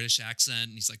Oxford British accent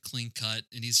and he's like clean cut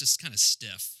and he's just kind of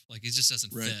stiff. Like he just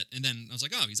doesn't fit. And then I was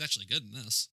like, oh, he's actually good in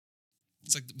this.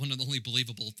 It's like one of the only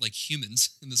believable like humans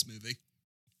in this movie.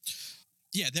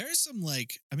 Yeah, there is some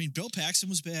Bill Paxton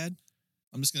was bad.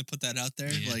 I'm just gonna put that out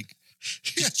there. Yeah. Like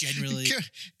just generally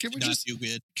can we not just do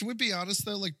good. Can we be honest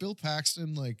though? Like Bill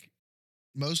Paxton, like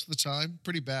most of the time,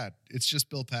 pretty bad. It's just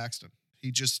Bill Paxton.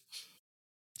 He just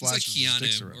It's like flashes his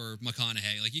sticks Keanu around. or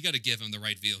McConaughey. Like you got to give him the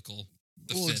right vehicle.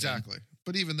 Well, exactly.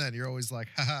 But even then, you're always like,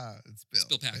 haha, it's Bill.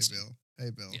 Bill Paxton. Hey, Bill. Hey,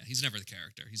 Bill. Yeah, he's never the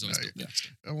character. He's always No, Bill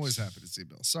Paxton. I'm always happy to see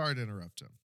Bill. Sorry to interrupt him.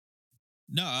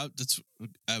 No, that's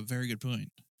a very good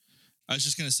point. I was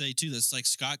just gonna say too. That's like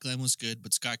Scott Glenn was good,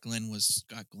 but Scott Glenn was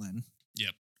Scott Glenn.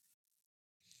 Yep.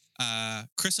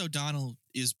 Chris O'Donnell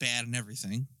is bad in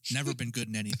everything. Never been good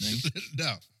in anything.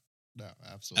 No,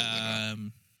 absolutely not.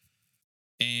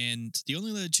 And the only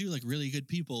other two really good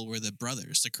people were the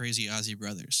brothers, the crazy Aussie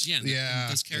brothers. Yeah, and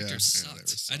those characters they were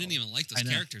sucked. I didn't solid. even like those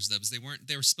characters though, because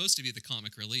they were supposed to be the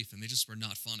comic relief, and they just were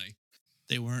not funny.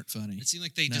 They weren't funny. It seemed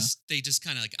like they just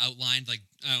kind of like outlined like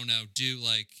I don't know, do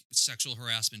like sexual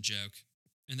harassment joke,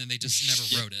 and then they just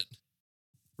never wrote it.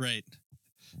 Right.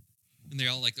 And they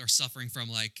all like are suffering from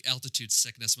like altitude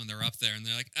sickness when they're up there, and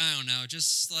they're like, I don't know,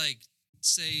 just like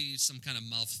say some kind of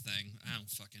mouth thing. I don't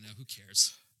fucking know. Who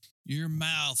cares? Your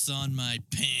mouth on my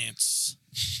pants.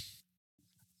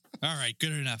 All right,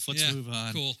 good enough. Let's move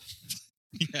on. Cool.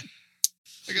 Yeah.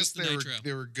 I guess the nitro.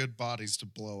 they were good bodies to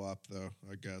blow up, though.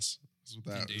 I guess is what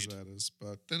that is.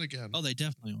 But then again, Oh, they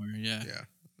definitely were. Yeah. yeah,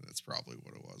 that's probably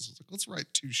what it was. It's like let's write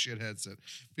two shitheads that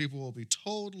people will be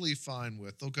totally fine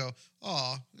with. They'll go,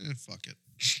 oh, fuck it.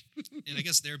 And I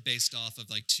guess they're based off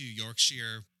of like two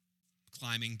Yorkshire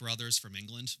climbing brothers from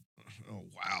England. Oh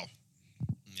wow.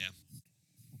 Yeah.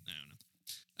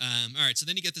 I don't know. All right, so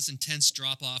then you get this intense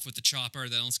drop off with the chopper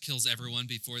that almost kills everyone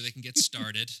before they can get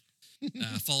started,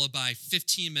 followed by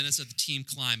 15 minutes of the team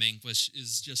climbing, which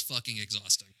is just fucking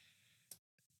exhausting.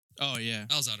 Oh, yeah.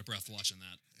 I was out of breath watching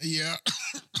that. Yeah,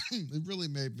 it really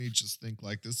made me just think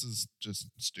like this is just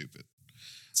stupid.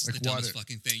 It's Like, the dumbest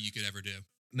fucking thing you could ever do.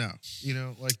 No,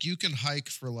 like you can hike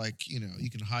for you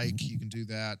can hike, you can do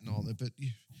that and all that, but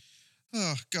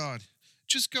oh god,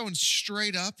 just going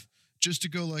straight up just to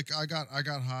go like I got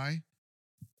high.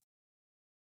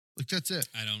 Like that's it.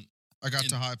 I got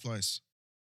to high place.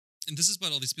 And this is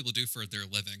what all these people do for their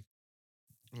living.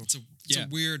 It's a Yeah.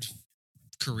 weird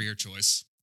career choice.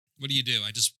 What do?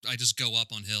 I just go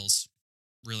up on hills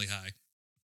really high.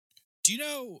 Do you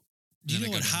know Then I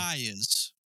go what down. high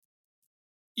is?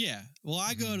 Yeah. Well,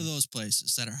 I go to those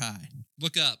places that are high.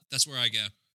 Look up. That's where I go.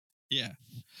 Yeah.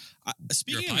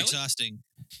 Speaking of pilot? exhausting,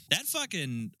 that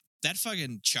fucking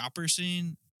chopper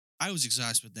scene, I was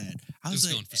exhausted with that. I It was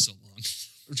was going for so long.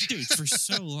 dude, for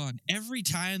so long. Every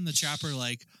time the chopper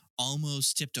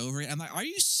almost tipped over, I'm like, are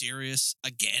you serious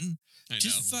again? I know.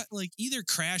 Just either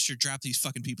crash or drop these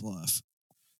fucking people off.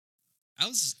 I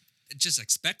was just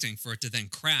expecting for it to then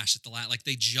crash at the last, like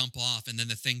they jump off and then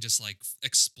the thing just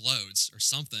explodes or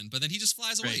something. But then he just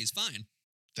flies away. Right. He's fine.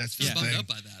 That's I was the bummed thing. up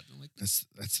by that. I'm like, That's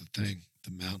the thing.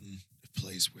 The mountain, it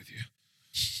plays with you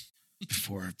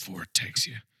before it takes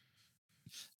you.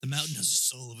 The mountain has a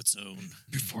soul of its own.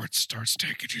 Before it starts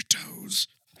taking your toes.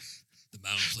 the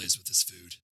mountain plays with his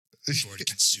food before it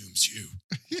consumes you.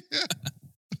 Yeah.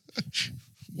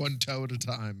 One toe at a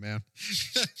time, man.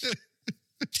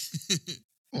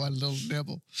 One little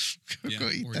nibble. Go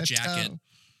eat or that jacket. toe.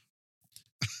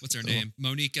 What's her name?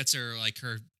 Monique gets her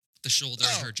the shoulder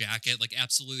of Oh. her jacket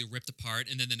absolutely ripped apart,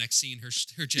 and then the next scene her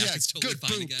jacket's totally good,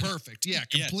 fine boom, again. perfect. Yeah,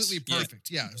 Yes, completely yeah. perfect.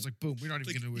 Yeah, it was like boom. We're not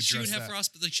even going to She would address have that.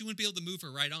 frostbite. She wouldn't be able to move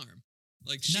her right arm.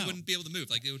 She No. wouldn't be able to move.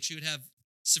 She would have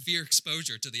severe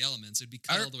exposure to the elements. It'd be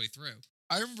cut all the way through.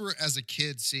 I remember as a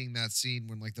kid seeing that scene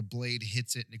when the blade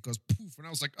hits it and it goes poof, and I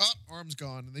was like, oh, arm's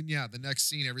gone. And then the next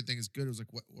scene everything is good. It was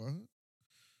like what?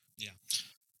 Yeah.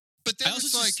 But then I also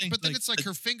it's just like, think, but then like, it's like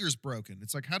her finger's broken.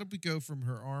 It's like, how did we go from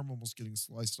her arm almost getting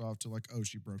sliced off to like, oh,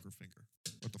 she broke her finger?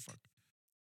 What the fuck?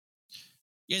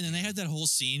 Yeah, and then they had that whole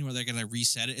scene where they're gonna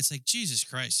reset it. It's like, Jesus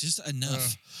Christ, just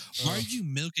enough. Why are you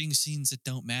milking scenes that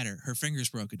don't matter? Her finger's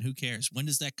broken. Who cares? When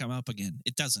does that come up again?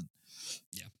 It doesn't.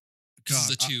 Yeah. God,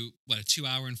 This is a 2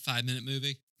 hour and 5 minute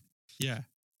movie. Yeah.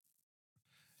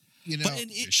 You know, But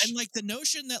and like the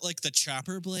notion that like the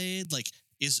chopper blade like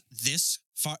is this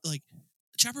far, like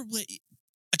a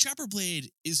chopper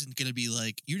blade isn't gonna be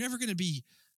like, you're never gonna be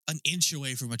an inch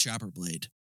away from a chopper blade.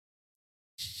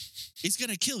 It's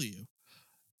gonna kill you.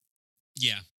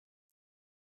 Yeah.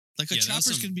 Like a Yeah, that was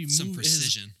chopper's gonna be some moved.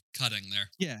 precision cutting there.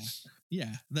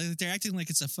 Yeah. They're acting like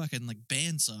it's a fucking like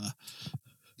bandsaw.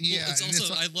 yeah. Well, it's and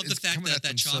also, I love the it's fact coming that at that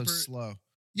them chopper so slow.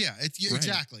 Yeah, Right.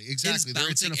 exactly. is It's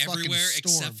bouncing in a fucking everywhere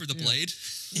storm. except for the Yeah. blade.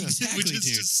 Exactly, Which is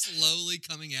dude. just slowly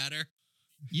coming at her.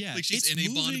 Yeah, Like she's it's in a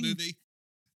Bond moving- movie.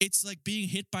 It's like being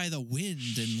hit by the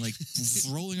wind and like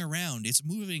rolling around. It's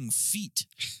moving feet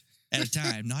at a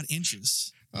time, not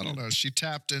inches. I don't know. She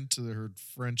tapped into her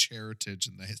French heritage,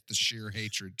 and the sheer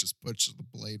hatred just pushed the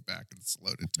blade back and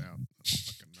slowed it down. I don't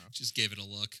fucking know. Just gave it a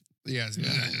look. Yeah.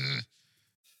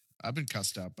 I've been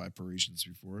cussed out by Parisians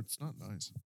before. It's not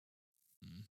nice.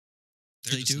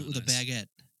 They're They just do not it with nice. a baguette.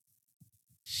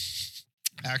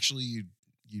 Actually,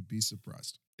 you'd be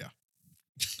surprised. Yeah.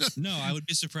 No, I would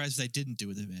be surprised if they didn't do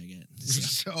it with a baguette.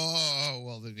 So, Oh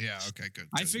well, then yeah. Okay, good.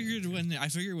 I good, figured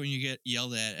yeah. when you get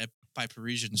yelled at by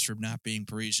Parisians for not being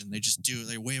Parisian,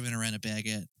 they're waving around a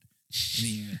baguette in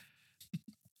the air.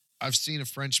 I've seen a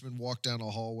Frenchman walk down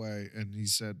a hallway, and he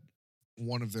said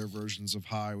one of their versions of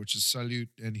hi, which is salut,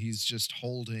 and he's just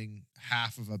holding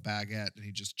half of a baguette, and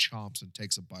he just chomps and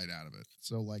takes a bite out of it.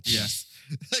 So, like, Yeah. yes,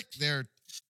 like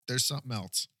there's something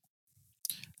else.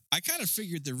 I kind of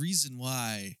figured the reason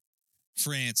why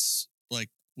France like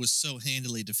was so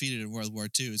handily defeated in World War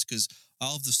II is because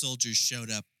all of the soldiers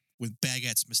showed up with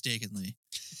baguettes mistakenly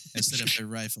instead of their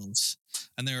rifles,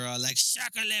 and they were all like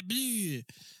 "Chocolat bleu,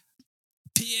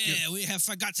 Pierre, we have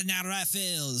forgotten our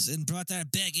rifles and brought our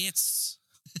baguettes."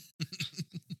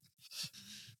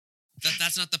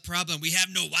 That's not the problem. We have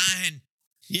no wine.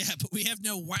 Yeah, but we have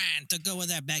no wine to go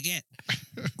with our baguette.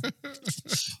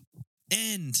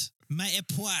 And my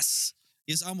époisse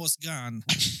is almost gone.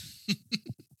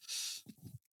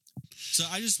 So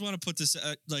I just want to put this,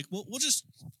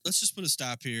 let's just put a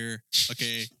stop here.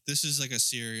 Okay, this is like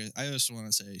I just want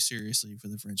to say seriously for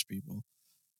the French people,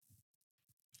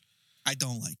 I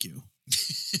don't like you.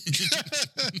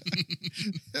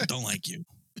 I don't like you.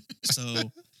 So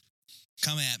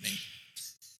come at me.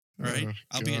 All right, Oh,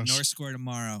 I'll be at gosh. North Square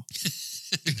tomorrow.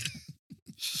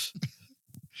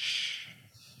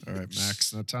 All right,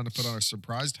 Max. Now time to put our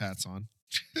surprised hats on.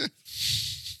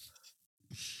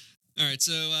 All right,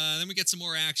 so then we get some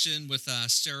more action with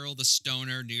Cyril the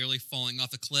stoner nearly falling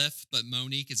off a cliff, but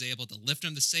Monique is able to lift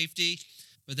him to safety.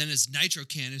 But then his nitro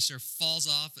canister falls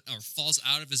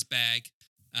out of his bag,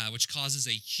 which causes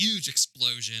a huge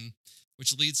explosion,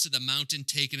 which leads to the mountain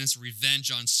taking its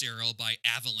revenge on Cyril by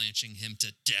avalanching him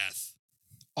to death.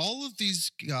 All of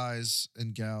these guys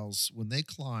and gals, when they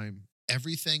climb,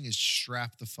 everything is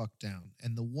strapped the fuck down.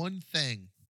 And the one thing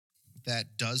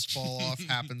that does fall off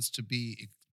happens to be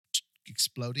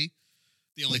explodey.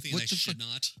 The only Like, thing what they the should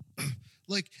not.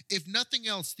 Like, if nothing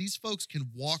else, these folks can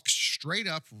walk straight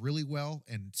up really well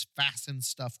and fasten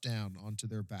stuff down onto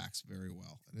their backs very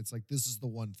well. And it's like, this is the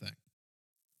one thing.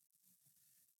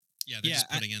 Yeah, they're Yeah,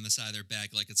 just putting it in the side of their bag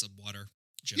like it's a water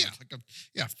jug. Yeah, like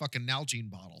a fucking Nalgene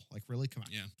bottle. Like, really? Come on.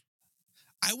 Yeah.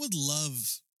 I would love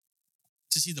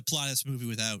to see the plot of this movie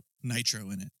without nitro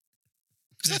in it.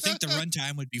 Because I think the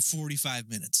runtime would be 45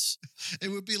 minutes. It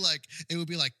would be like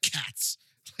cats.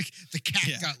 Like the cat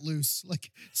Yeah. got loose. Like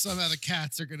somehow the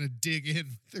cats are gonna dig in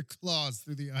with their claws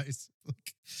through the ice.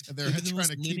 Like, and they're It would be the trying most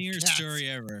to keep linear cats. story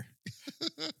ever.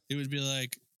 It would be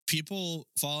like people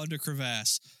fall into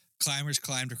crevasse, climbers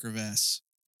climb to crevasse.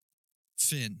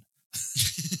 Finn.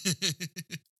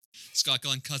 Scott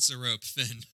Glenn cuts the rope,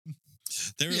 Finn.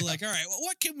 They were Yeah. like, all right, well,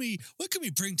 what can we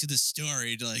bring to this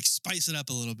story to like spice it up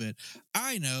a little bit?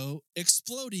 I know,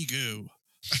 explodey goo.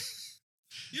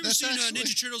 You ever That's seen actually-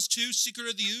 Ninja Turtles 2, Secret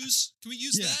of the Ooze? Can we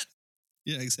use Yeah. that?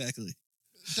 Yeah, exactly.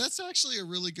 That's actually a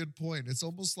really good point. It's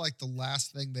almost like the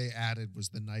last thing they added was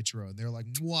the nitro, and they're like,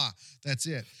 "Mwah, that's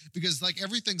it." Because like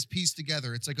everything's pieced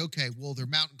together. It's like, okay, well, they're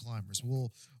mountain climbers.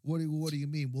 Well, what do you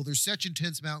mean? Well, they're such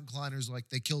intense mountain climbers, like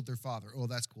they killed their father. Oh,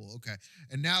 that's cool. Okay,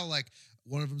 and now like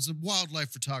one of them's a wildlife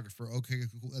photographer. Okay,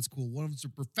 cool, that's cool. One of them's a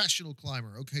professional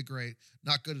climber. Okay, great.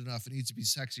 Not good enough. It needs to be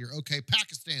sexier. Okay,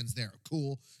 Pakistan's there.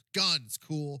 Cool. Guns.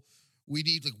 Cool. we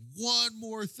need like one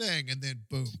more thing, and then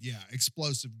boom,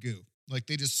 explosive goo. Like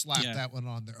they just slapped that one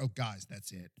on there. Oh, guys,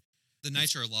 that's it. The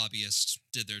Nitro lobbyists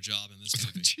did their job in this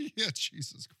movie. Yeah,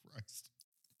 Jesus Christ.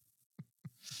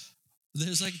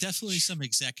 There's like definitely some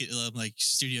executive, like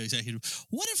studio executive.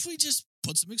 What if we just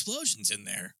put some explosions in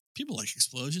there? People like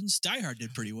explosions. Die Hard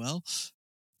did pretty well.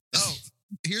 Oh,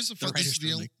 here's a fun.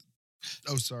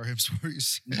 Oh, sorry. I'm sorry. You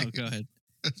say. No, go ahead.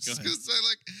 Go ahead.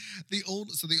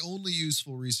 So the only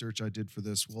useful research I did for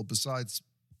this, well, besides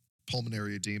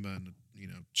pulmonary edema and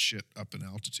shit up in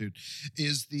altitude,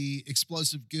 is the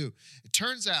explosive goo. It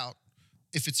turns out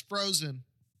if it's frozen,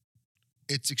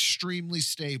 it's extremely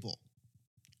stable.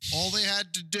 All they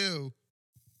had to do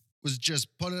was just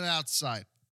put it outside.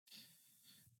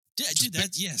 Yeah,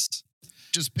 yes.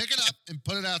 Just pick it up and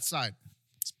put it outside.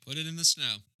 Just put it in the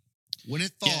snow. When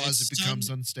it thaws, it becomes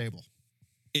unstable.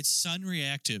 It's sun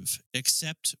reactive,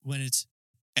 except when it's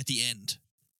at the end.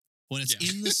 When it's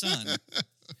in the sun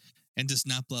and does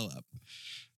not blow up.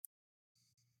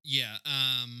 Yeah.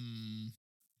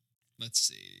 Let's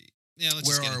see. Yeah, let's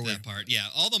just get into that part. Yeah,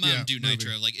 all the Mountain Dew movie.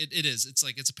 Nitro, like it is. It's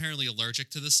like it's apparently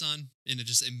allergic to the sun, and it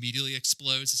just immediately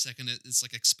explodes the second it's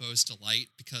like exposed to light.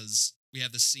 Because we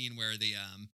have this scene where the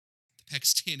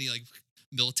Pakistani like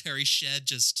military shed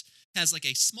just has like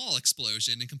a small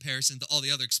explosion in comparison to all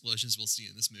the other explosions we'll see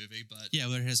in this movie. But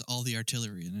but it has all the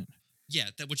artillery in it.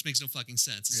 Yeah, which makes no fucking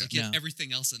sense. It's like you have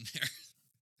everything else in there.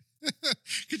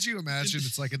 Could you imagine?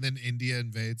 It's like, and then India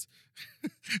invades.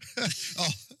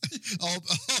 all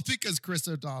because Chris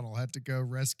O'Donnell had to go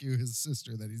rescue his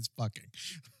sister that he's fucking.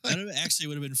 That actually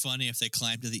would have been funny if they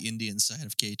climbed to the Indian side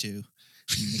of K2.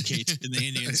 And the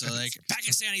Indians are like,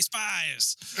 Pakistani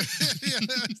spies!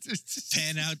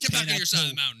 Pan out. Get back on your side of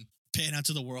the mountain. Pan out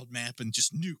to the world map and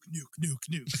just nuke.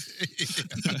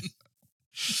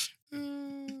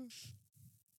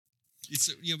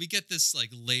 It's, we get this like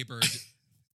labored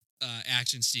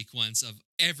action sequence of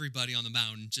everybody on the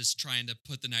mountain just trying to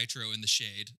put the nitro in the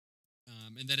shade.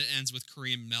 And then it ends with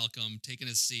Kareem Malcolm taking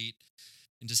his seat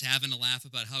and just having a laugh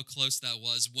about how close that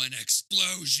was when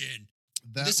explosion.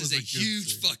 This is a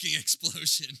huge fucking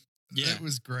explosion. Yeah, it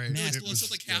was great. It blows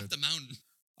up like half the mountain.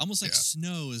 Almost like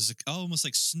snow is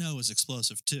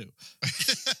explosive too.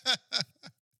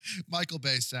 Michael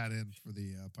Bay sat in for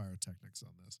the pyrotechnics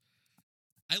on this.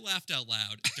 I laughed out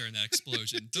loud during that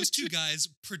explosion. Those two guys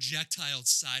projectiled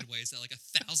sideways at like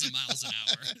 1,000 miles an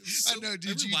hour. I know.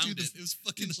 Did you do it was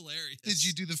fucking hilarious. Did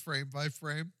you do the frame by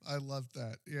frame? I loved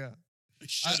that. Yeah. I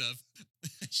should have.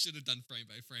 I should have done frame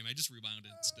by frame. I just rewound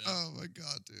it instead. Oh my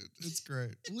god, dude, it's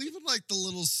great. Well, even like the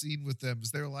little scene with them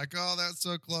is they're like, "Oh, that's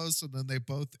so close," and then they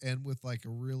both end with like a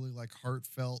really like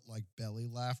heartfelt like belly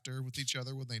laughter with each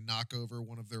other when they knock over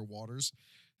one of their waters.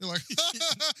 They're like,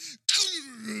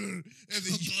 and then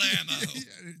blammo.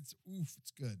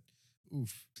 It's good.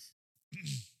 Oof.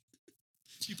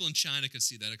 People in China could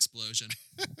see that explosion.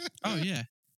 Oh yeah,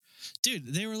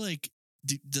 dude, they were like.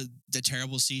 The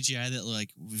terrible CGI that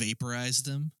like vaporized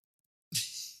them,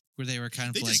 where they were kind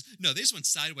of they just went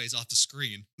sideways off the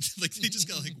screen. Like they just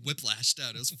got like whiplashed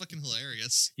out. It was fucking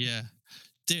hilarious. Yeah,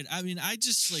 dude. I mean, I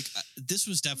just like this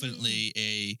was definitely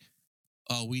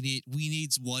we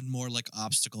need one more like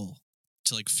obstacle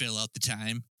to like fill out the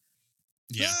time.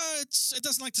 Yeah, it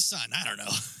doesn't like the sun. I don't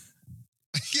know.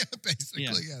 Yeah, basically,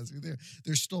 yes.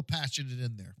 They're still patching it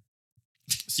in there.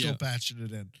 Still patching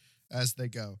it in as they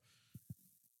go.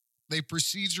 They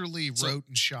procedurally wrote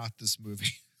and shot this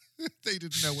movie. They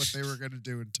didn't know what they were going to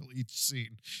do until each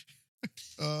scene.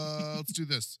 Let's do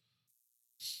this.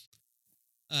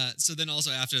 So then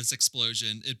also after this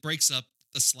explosion, it breaks up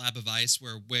a slab of ice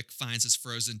where Wick finds his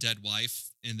frozen dead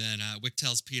wife. And then Wick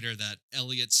tells Peter that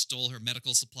Elliot stole her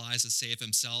medical supplies to save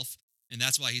himself. And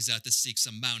that's why he's out to seek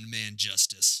some mountain man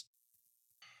justice.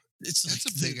 It's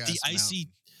That's like a big ass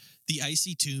the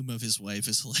icy tomb of his wife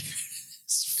is hilarious.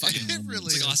 It really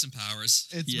it's like is. Austin Powers.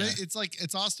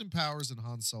 It's Austin Powers and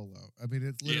Han Solo. I mean,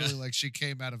 it's literally like she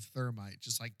came out of thermite,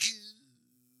 just like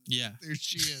there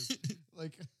she is.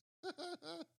 Like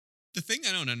the thing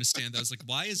I don't understand though is like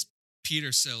why is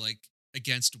Peter so like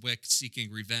against Wick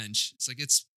seeking revenge? It's like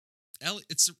it's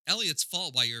Elliot's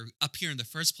fault why you're up here in the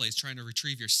first place trying to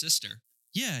retrieve your sister.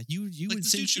 Yeah, you like, would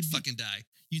this think dude should fucking die.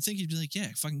 You'd think he'd be like, yeah,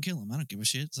 fucking kill him. I don't give a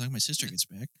shit. It's like my sister gets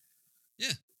back.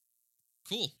 Yeah.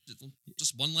 Cool.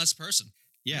 Just one less person.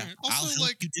 Yeah. Right. Also, I'll help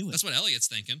like, you do it. That's what Elliot's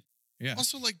thinking. Yeah.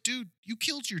 Also, like, dude, you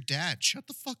killed your dad. Shut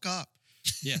the fuck up.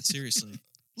 Yeah, seriously.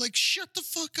 Like, shut the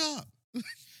fuck up.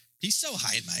 He's so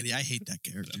high and mighty. I hate that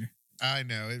character. I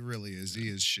know, it really is. He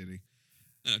is shitty.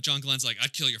 I know, John Glenn's like,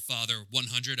 I'd kill your father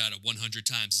 100 out of 100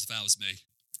 times if that was me.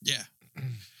 Yeah.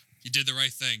 You did the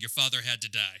right thing. Your father had to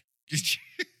die.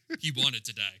 He wanted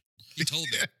to die. He told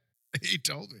me. He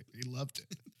told me. He loved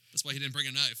it. That's why he didn't bring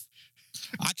a knife.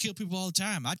 I kill people all the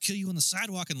time. I'd kill you on the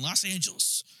sidewalk in Los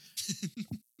Angeles.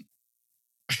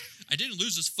 I didn't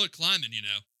lose his foot climbing, you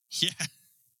know. Yeah.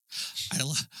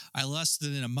 I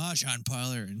lusted in a mahjong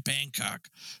parlor in Bangkok.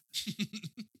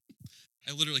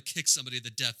 I literally kicked somebody to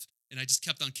death, and I just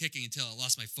kept on kicking until I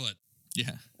lost my foot.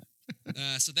 Yeah.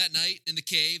 So that night in the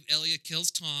cave, Elliot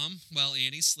kills Tom while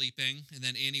Annie's sleeping, and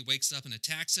then Annie wakes up and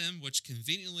attacks him, which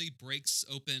conveniently breaks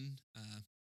an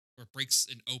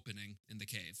opening in the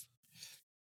cave.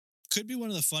 Could be one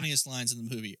of the funniest lines in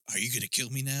the movie. Are you going to kill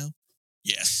me now?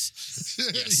 Yes.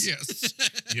 Yes. Yes.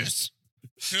 Yes.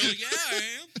 Hell yeah, I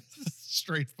am.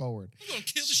 Straightforward. I'm going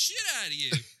to kill the shit out of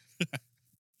you.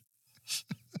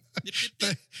 Nip,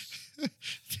 nip,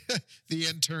 nip. The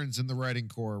interns in the writing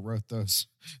corps wrote those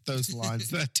lines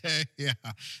that day. Yeah,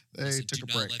 they Listen, took a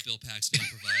do break. not let Bill Paxton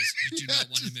improvise. You do not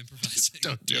want him improvising.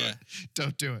 Don't do it.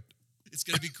 Don't do it. It's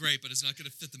going to be great, but it's not going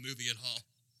to fit the movie at all.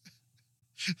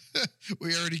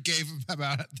 We already gave him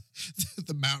about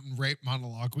the mountain rape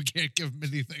monologue. We can't give him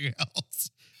anything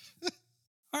else.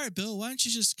 All right, Bill, why don't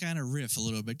you just kind of riff a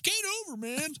little bit? Get over,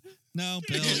 man. No,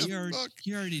 Bill, Yeah,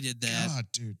 you already did that. God,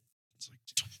 dude. It's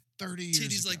like 30 years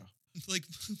Titties ago. like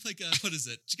what is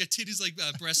it? She got titties like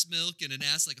breast milk and an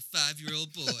ass like a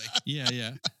 5-year-old boy.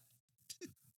 Yeah.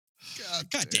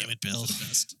 God damn it, Bill. The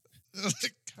best.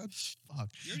 God, fuck.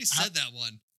 You already said that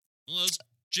one. Well,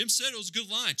 Jim said it was a good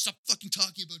line. Stop fucking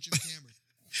talking about Jim Cameron.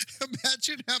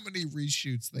 Imagine how many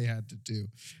reshoots they had to do,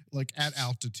 like at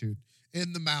altitude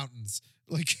in the mountains.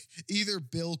 Like either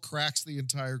Bill cracks the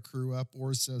entire crew up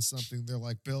or says something. They're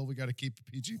like, Bill, we got to keep the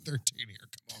PG-13 here.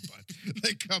 Come on, bud.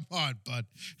 Like, come on, bud.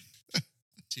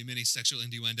 Too many sexual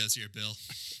innuendos here, Bill.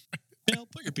 Bill,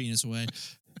 put your penis away.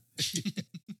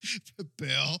 Bill,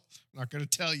 I'm not going to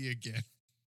tell you again.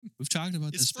 We've talked about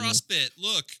It's this, Bill. frostbite.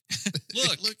 Look.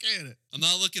 Look at it. I'm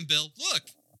not looking, Bill. Look.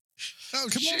 Oh,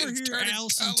 Come shit, over it's here, turning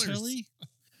Allison colors. Tilly.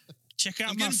 Check out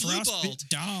I'm my getting blue-balled. frostbite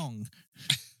dong.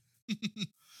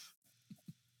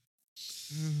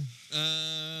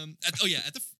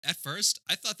 At first,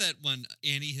 I thought that when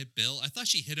Annie hit Bill, I thought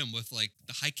she hit him with like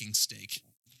the hiking stake.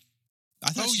 I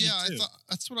thought Oh she yeah, did too.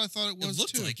 that's what I thought it was It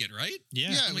looked too. like it, right? Yeah.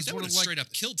 Yeah, it I'm like, was that one would of have like straight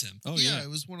up killed him. Oh yeah, yeah. it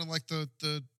was one of like the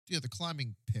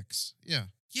climbing picks. Yeah.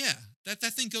 Yeah, that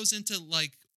thing goes into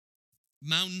like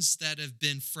mountains that have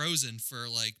been frozen for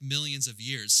like millions of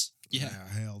years. Yeah.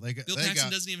 Hell, Bill Paxton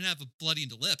doesn't even have a bloody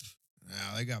lip.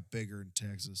 Yeah, they got bigger in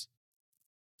Texas.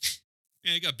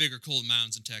 Yeah, you got bigger cold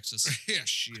mountains in Texas. Yeah,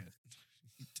 shit.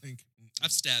 You think?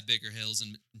 I've stabbed bigger hills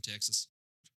in Texas.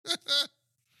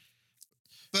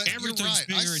 But Everything's you're right.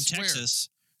 bigger I in swear. Texas,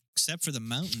 except for the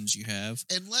mountains you have.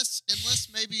 Unless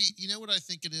maybe, you know what I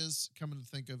think it is, coming to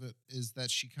think of it, is that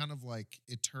she kind of like,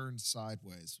 it turned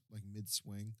sideways, like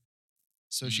mid-swing.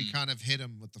 So she kind of hit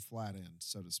him with the flat end,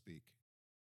 so to speak.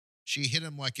 She hit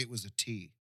him like it was a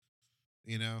T,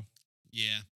 you know?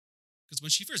 Yeah. Because when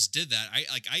she first did that, I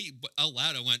out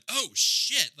loud, I went, oh,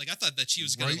 shit. Like, I thought that she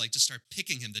was going Right? to, like, just start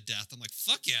picking him to death. I'm like,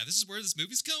 fuck yeah, this is where this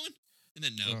movie's going? And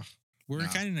then, no. Ugh. We're No.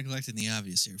 kind of neglecting the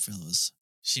obvious here, fellas.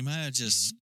 She might have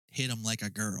just hit him like a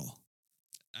girl.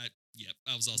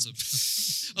 I was also,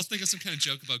 I was thinking some kind of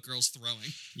joke about girls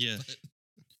throwing. Yeah. But-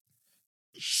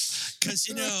 Because,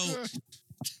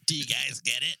 do you guys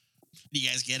get it? Do you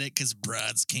guys get it? Because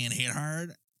broads can't hit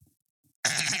hard.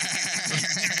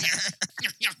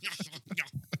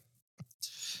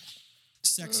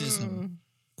 Sexism.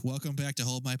 Welcome back to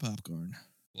Hold My Popcorn.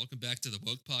 Welcome back to the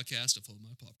woke podcast of Hold My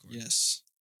Popcorn. Yes.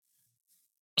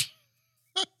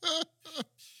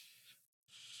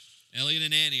 Elliot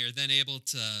and Annie are then able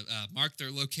to mark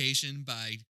their location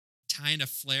by tying a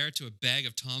flare to a bag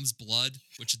of Tom's blood,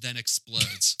 which then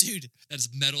explodes. Dude. That is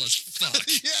metal as fuck.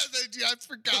 I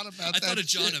forgot about that. I thought of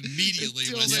John shit immediately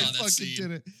until when I they saw that fucking scene.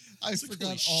 Did it. I like,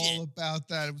 forgot holy all shit. about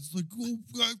that. It was like, oh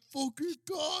my fucking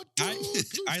god, dude!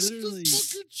 I This is literally-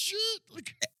 fucking shit.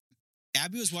 Like,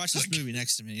 Abby was watching this movie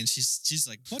next to me, and she's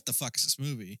like, "What the fuck is this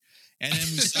movie?" And then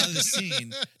we saw the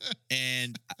scene,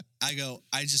 and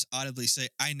I just audibly say,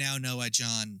 "I now know why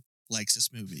John likes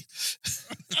this movie."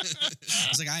 I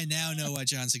was like, "I now know why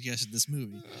John suggested this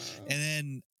movie." And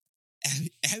then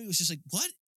Abby was just like, "What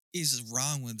is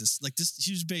wrong with this?" Like this,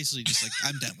 she was basically just like,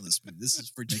 "I'm done with this movie. This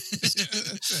is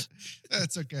ridiculous."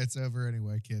 That's okay. It's over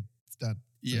anyway, kid. It's done.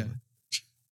 It's Yeah. over.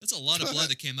 That's a lot of blood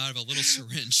that came out of a little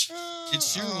syringe. It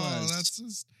sure was. That's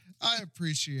just, I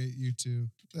appreciate you two.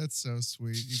 That's so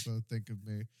sweet. You both think of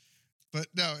me. But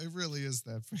no, it really is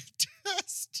that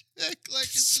fantastic. Like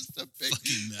it's just a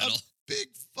Fucking metal. big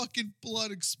fucking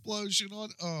blood explosion on.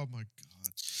 Oh my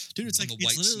god. Dude, it's on like the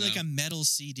white it's literally like snow. a metal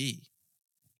CD.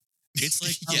 It's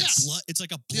like Yes. it's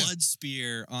like a blood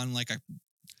spear on like a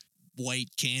white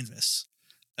canvas.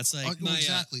 That's like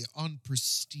exactly on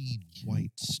pristine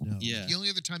white snow. Like, Yeah. the only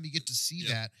other time you get to see Yep.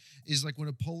 that is like when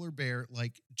a polar bear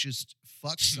like just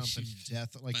fucks something to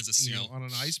death, like Finds a seal. on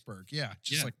an iceberg. Yeah,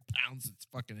 just Yeah. like pounds its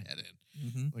fucking head in.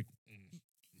 Mhm. Like,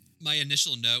 My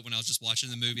initial note when I was just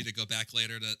watching the movie to go back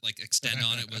later to like extend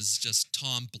on it was just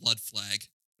Tom Blood Flag.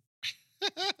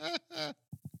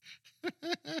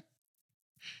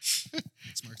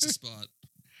 This marks the spot.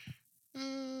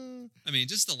 I mean,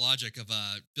 just the logic of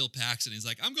Bill Paxton. He's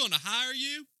like, I'm going to hire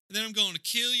you, and then I'm going to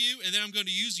kill you, and then I'm going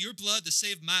to use your blood to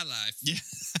save my life. Yeah.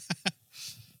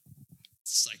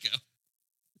 Psycho.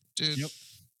 Dude, Yep.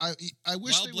 I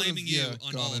wish While they would have blaming you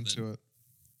on all gone of into it.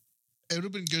 It would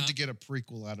have been good Huh? to get a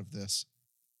prequel out of this.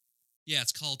 Yeah,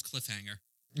 it's called Cliffhanger.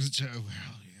 Well, yeah,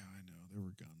 I know there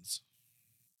were guns.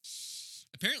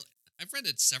 Apparently, I've read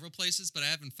it several places, but I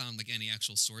haven't found like any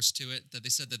actual source to it. That they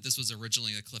said that this was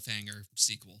originally a Cliffhanger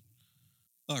sequel.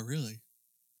 Oh, really?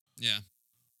 Yeah.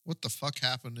 What the fuck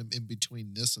happened in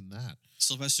between this and that?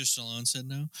 Sylvester Stallone said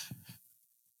no.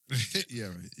 Yeah,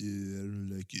 right. Yeah, I don't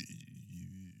like it.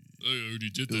 I already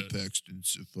did Bill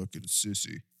Paxton's a fucking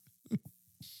sissy.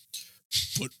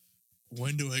 But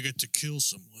when do I get to kill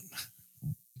someone?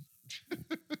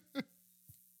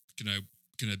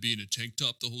 Can I be in a tank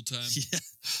top the whole time? Yeah.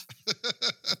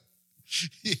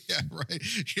 Yeah, right.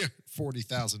 Yeah,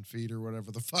 40,000 feet or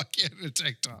whatever the fuck in a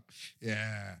tank top.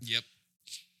 Yeah. Yep.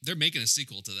 They're making a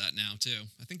sequel to that now too.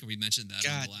 I think we mentioned that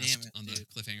God on damn it, the dude.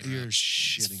 Cliffhanger. You're app.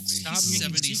 shitting me. Stop He's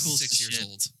making sequels to 76 years shit.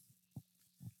 old.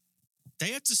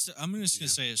 They have to. I'm just gonna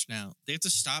Yeah. say this now. They have to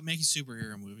stop making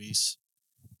superhero movies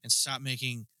and stop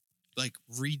making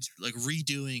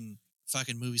redoing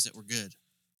fucking movies that were good.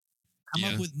 Come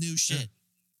Yeah. up with new shit,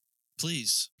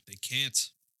 please. They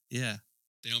can't. Yeah.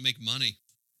 They don't make money.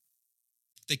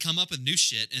 They come up with new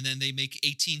shit and then they make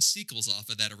 18 sequels off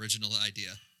of that original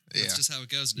idea. Yeah. That's just how it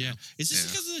goes now. Yeah. Is this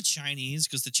Yeah. because of the Chinese?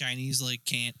 Because the Chinese like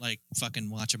can't like fucking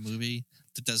watch a movie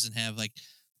that doesn't have like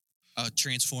a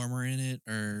Transformer in it,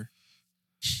 or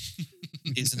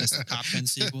isn't this the Top Gun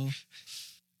sequel?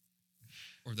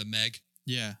 Or the Meg.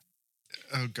 Yeah.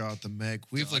 Oh, God, the Meg.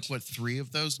 We have God. like, what, 3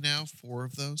 of those now? 4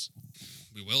 of those?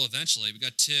 We will eventually. We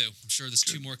got 2. I'm sure there's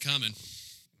 2 more coming.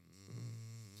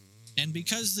 And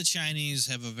because the Chinese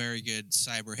have a very good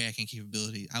cyber hacking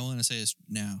capability, I want to say this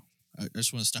now. I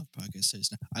just want to stop the podcast. Say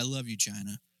this now. I love you,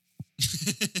 China.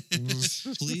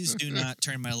 Please do not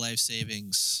turn my life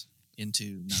savings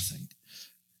into nothing.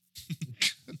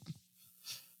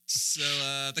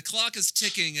 So the clock is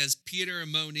ticking as Peter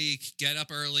and Monique get up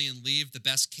early and leave the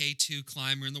best K2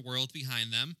 climber in the world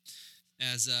behind them.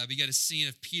 As we get a scene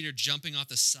of Peter jumping off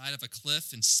the side of a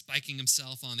cliff and spiking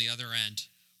himself on the other end.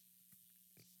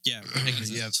 Yeah.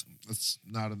 Yeah, that's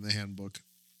not in the handbook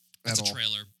That's at a all.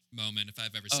 trailer moment if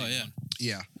I've ever seen yeah. one.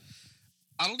 Yeah.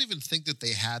 I don't even think that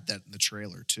they had that in the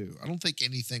trailer, too. I don't think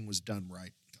anything was done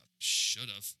right. Should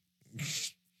have.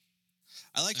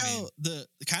 I like I how mean- the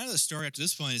kind of the story up to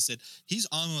this point is that he's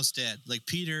almost dead. Like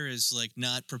Peter is like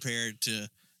not prepared to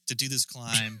do this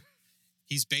climb.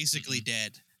 He's basically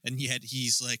dead. And yet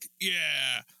he's like,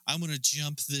 yeah, I'm going to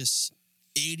jump this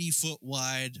 80-foot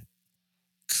wide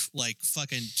like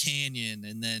fucking canyon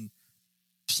and then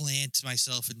plant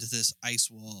myself into this ice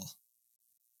wall.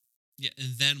 Yeah, and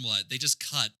then what? They just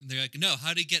cut. And they're like, no, how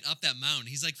did he get up that mountain?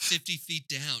 He's like 50 feet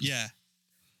down. Yeah.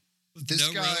 With This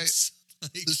no guy- ropes.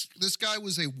 Like, This guy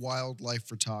was a wildlife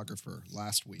photographer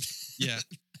last week. Yeah.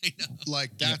 I know.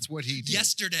 Like, that's what he did.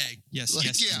 Yesterday. Yes. Like,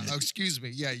 yes. yeah, excuse me.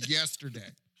 Yeah,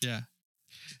 yesterday. Yeah.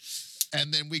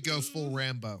 And then we go full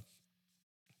Rambo.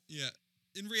 Yeah.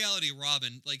 In reality,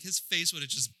 Robin, like his face would have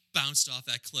just bounced off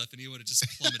that cliff and he would have just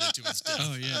plummeted to his death.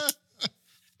 Oh, yeah.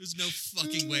 There's no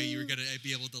fucking way you were going to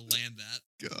be able to land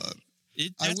that. God.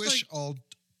 It, I that's wish like- all...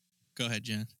 Go ahead,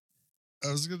 Jen.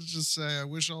 I was going to just say, I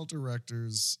wish all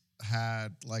directors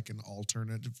had like an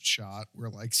alternative shot where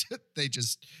like they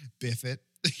just biff it,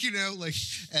 you know, like,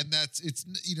 and it's,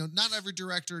 you know, not every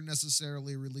director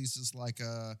necessarily releases like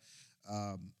a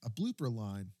blooper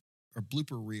line or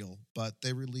blooper reel, but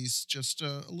they release just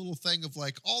a little thing of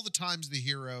like all the times the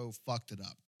hero fucked it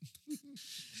up.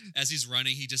 As he's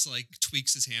running, he just like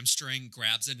tweaks his hamstring,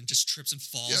 grabs it, and just trips and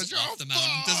falls Yeah, off the mountain.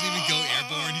 Doesn't even go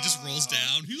airborne. He just rolls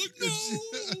down. He's like, no.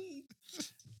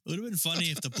 It would have been funny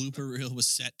if the blooper reel was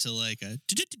set to like a and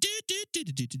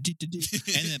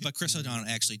then but Chris O'Donnell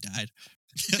actually died.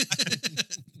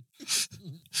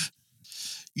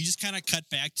 You just kind of cut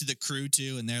back to the crew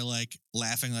too, and they're like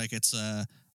laughing like it's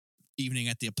evening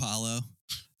at the Apollo.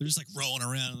 They're just like rolling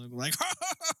around and like,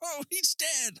 oh, he's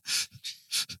dead.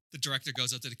 The director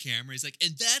goes up to the camera. He's like,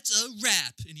 and that's a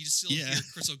wrap. And you just still hear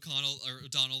Chris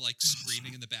O'Donnell like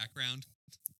screaming in the background.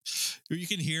 Or you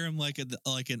can hear him like in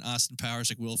Austin Powers,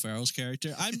 like Will Ferrell's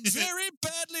character. I'm very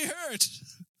badly hurt.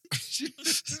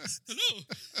 Hello.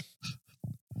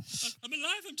 I'm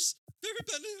alive. I'm just very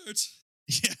badly hurt.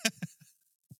 Yeah.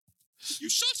 You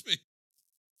shot me.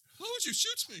 Why would you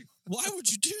shoot me? Why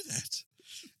would you do that?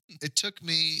 It took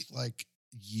me like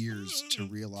years to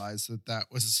realize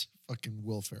that was fucking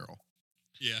Will Ferrell.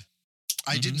 Yeah.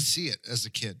 I didn't see it as a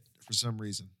kid for some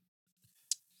reason.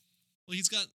 Well, he's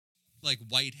got like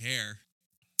white hair.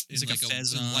 He's like a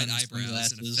fez on, white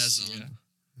eyebrows and a fez on.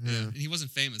 Yeah. And he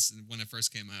wasn't famous when it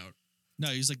first came out. No,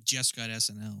 he was like just got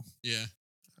SNL. Yeah.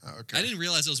 Oh, okay. I didn't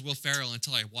realize it was Will Ferrell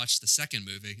until I watched the second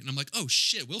movie. And I'm like, oh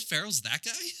shit, Will Ferrell's that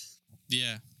guy?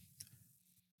 Yeah.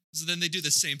 So then they do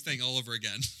the same thing all over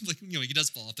again. Like, he does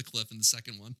fall off the cliff in the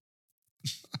second one.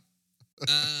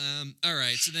 All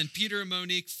right. So then Peter and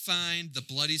Monique find the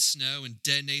bloody snow and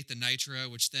detonate the nitro,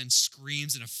 which then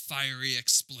screams in a fiery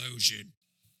explosion.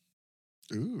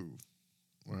 Ooh.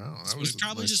 Wow. That It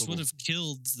probably just would have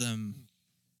killed them,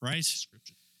 right?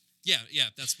 Yeah,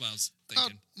 that's what I was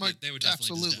thinking. They would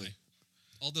definitely just die.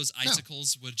 All those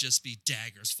icicles would just be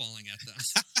daggers falling at them.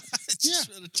 It just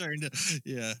would have turned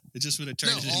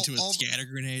into a scatter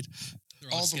grenade.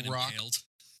 They're all the rock. Impaled.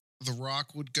 The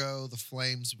rock would go, the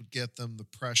flames would get them, the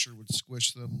pressure would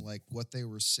squish them, like what they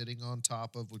were sitting on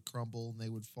top of would crumble and they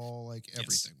would fall, like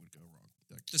everything would go wrong.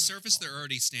 Like, the surface they're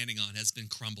already standing on has been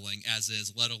crumbling as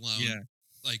is, let alone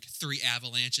like 3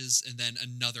 avalanches and then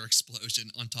another explosion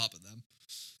on top of them.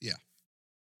 Yeah.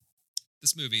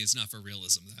 This movie is not for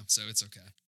realism, though, so it's okay.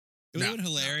 It would have been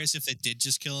hilarious if they did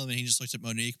just kill him and he just looked at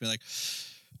Monique and be like,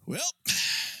 well,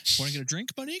 want to get a drink,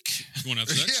 Monique? You want to have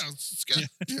sex? Yeah, let's go.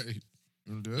 Yeah.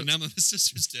 You want to do it? Now my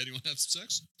sister's dead. You want to have some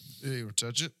sex? Yeah, you want to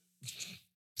touch it?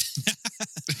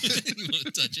 You want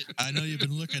to touch it? I know you've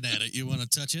been looking at it. You want to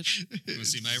touch it? You want to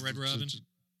see my Red Robin?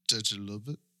 Touch it a little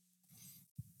bit.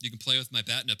 You can play with my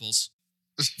bat nipples.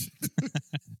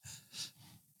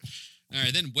 All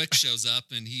right, then Wick shows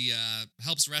up and he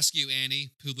helps rescue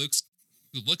Annie, who looks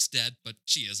dead, but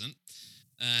she isn't.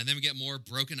 And then we get more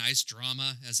broken ice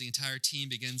drama as the entire team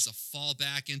begins to fall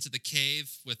back into the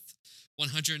cave with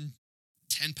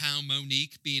 110-pound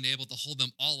Monique being able to hold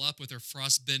them all up with her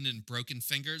frostbitten and broken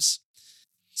fingers.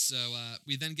 So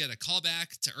we then get a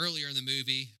callback to earlier in the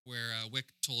movie where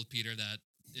Wick told Peter that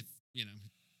if,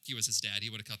 he was his dad, he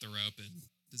would have cut the rope, and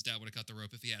his dad would have cut the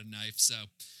rope if he had a knife. So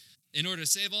in order to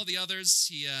save all the others,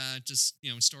 he just,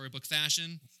 in storybook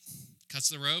fashion, cuts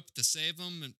the rope to save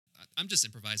them. And I'm just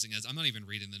improvising I'm not even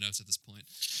reading the notes at this point.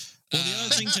 Well, the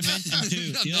other thing to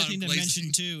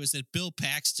mention too, is that Bill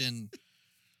Paxton,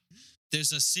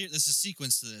 there's a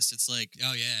sequence to this. It's like,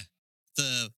 oh yeah,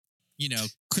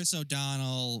 Chris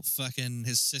O'Donnell, fucking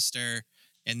his sister,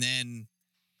 and then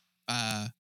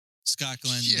Scott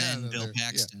Glenn, then Bill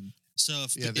Paxton. Yeah. So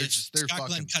if Scott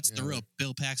Glenn cuts the rope,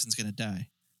 Bill Paxton's going to die.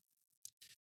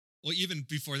 Well, even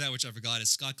before that, which I forgot,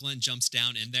 is Scott Glenn jumps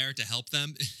down in there to help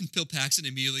them, and Bill Paxton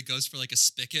immediately goes for like a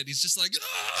spigot. He's just like,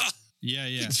 ah! Yeah.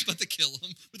 He's about to kill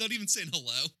him without even saying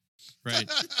hello. Right.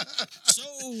 So,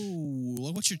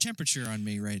 what's your temperature on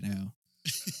me right now?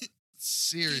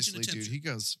 Seriously, dude, he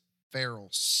goes feral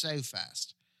so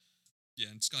fast. Yeah,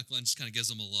 and Scott Glenn just kind of gives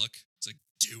him a look. It's like,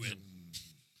 do it.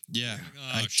 Yeah.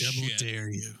 Oh, I double dare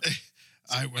you.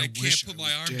 I can't put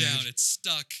my arm down. It's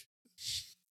stuck.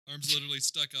 Arm's literally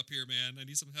stuck up here, man. I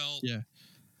need some help. Yeah.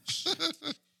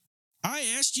 I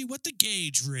asked you what the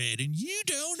gauge read, and you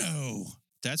don't know.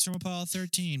 That's from Apollo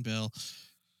 13, Bill.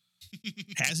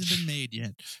 Hasn't been made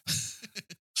yet.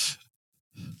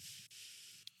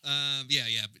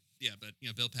 But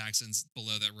Bill Paxton's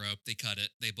below that rope. They cut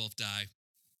it. They both die,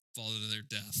 fall to their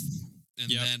death. And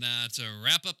then to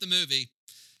wrap up the movie,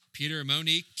 Peter and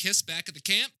Monique kiss back at the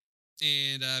camp,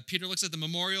 and Peter looks at the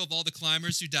memorial of all the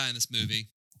climbers who die in this movie,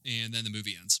 and then the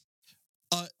movie ends.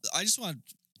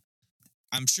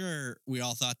 I'm sure we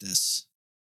all thought this.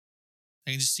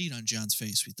 I can just see it on John's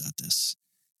face. We thought this.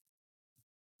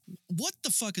 What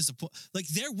the fuck is the point? Like,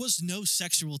 there was no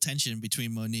sexual tension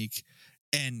between Monique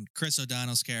and Chris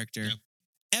O'Donnell's character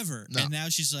ever. No. And now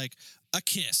she's like, a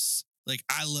kiss. Like,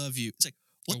 I love you. It's like,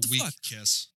 what the fuck? A weak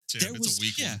kiss, too. It's a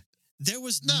weak one. There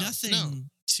was nothing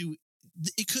to...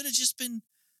 It could have just been...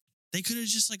 They could have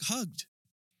just, like, hugged.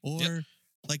 Or,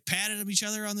 like, patted each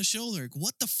other on the shoulder.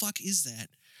 What the fuck is that?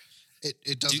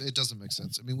 It doesn't make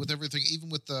sense. I mean, with everything, even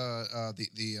with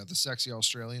the sexy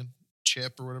Australian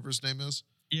Chip or whatever his name is.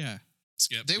 Yeah.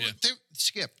 Skip.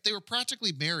 They were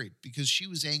practically married because she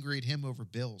was angry at him over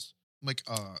bills. I'm like,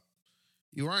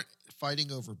 you aren't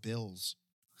fighting over bills.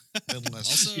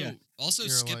 Unless Also,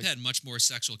 Skip like, had much more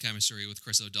sexual chemistry with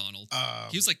Chris O'Donnell.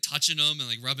 He was like touching him and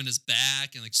like rubbing his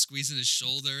back and like squeezing his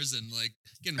shoulders and like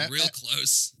getting real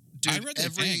close. Dude, I read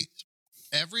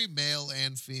every male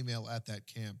and female at that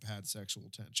camp had sexual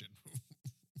tension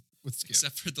with Skip.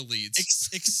 Except for the leads.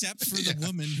 Except for the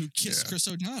woman who kissed Chris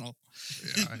O'Donnell.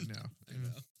 Yeah, I know.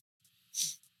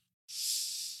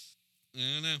 I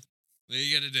don't know. What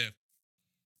you got to do?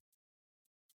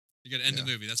 You got to end the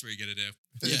movie. That's what you got to do.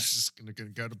 Yeah. It's just going to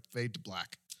go to fade to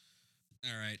black.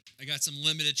 All right. I got some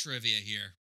limited trivia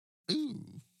here.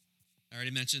 Ooh. I already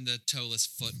mentioned the toeless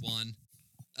foot one.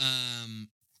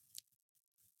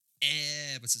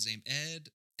 What's his name?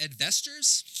 Ed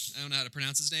Vesters? I don't know how to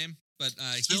pronounce his name, but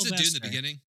he's a dude in the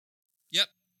beginning.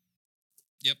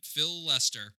 Yep, Phil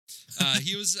Lester.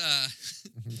 He was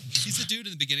he's the dude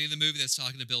in the beginning of the movie that's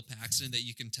talking to Bill Paxton that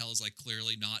you can tell is like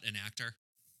clearly not an actor.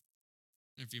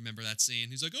 If you remember that scene,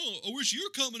 he's like, "Oh, I wish you're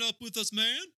coming up with us, man."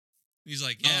 And he's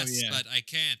like, "Yes, but I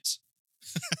can't."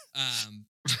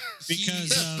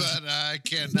 But I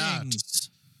cannot.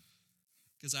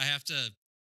 Because I have to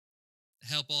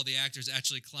help all the actors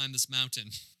actually climb this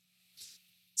mountain.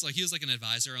 It's like he was like an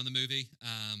advisor on the movie,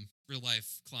 real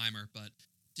life climber. But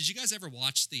did you guys ever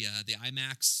watch the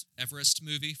IMAX Everest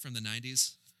movie from the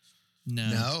 90s?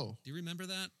 No. Do you remember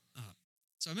that?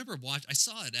 So I remember I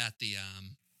saw it at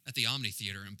the Omni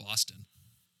Theater in Boston,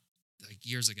 like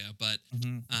years ago. But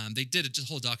they did a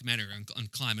whole documentary on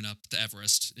climbing up to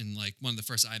Everest in like one of the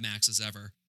first IMAXs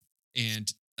ever.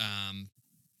 And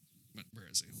where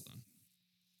is he? Hold on.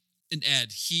 And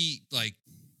Ed, he like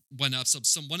went up.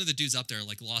 One of the dudes up there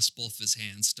like lost both of his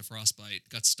hands to frostbite,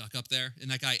 got stuck up there,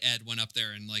 and that guy Ed went up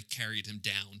there and like carried him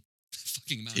down,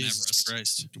 fucking Mount Jesus Everest.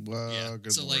 Christ! Well, yeah.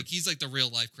 Good So Lord. like he's like the real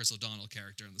life Chris O'Donnell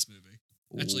character in this movie.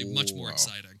 Actually, much more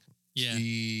exciting. Yeah,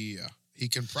 he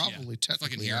can probably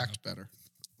technically act better.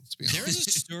 Let's be honest. There is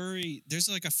a story. There's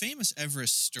like a famous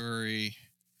Everest story.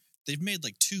 They've made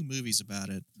like 2 movies about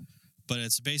it, but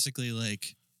it's basically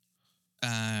like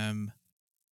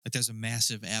there's a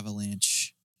massive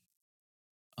avalanche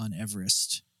on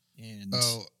Everest, and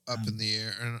up in the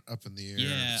air.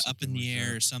 Yeah, up in the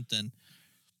air or something.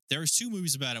 There was 2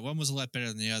 movies about it. One was a lot better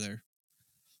than the other.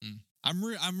 I'm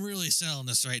really selling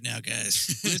this right now,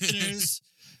 guys. Listeners,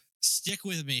 stick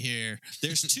with me here.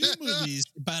 There's 2 movies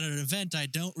about an event I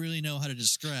don't really know how to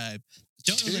describe.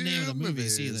 Don't know the name of the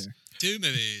movies either. 2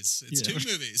 movies. It's 2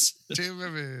 movies. 2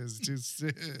 movies.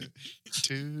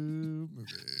 2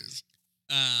 movies.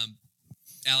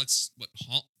 Alex,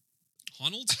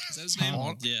 Honnold? Is that his name?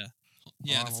 Honnold, yeah.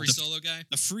 Yeah, the free solo guy.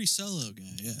 The free solo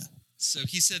guy, yeah. So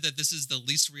he said that this is the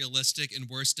least realistic and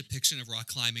worst depiction of rock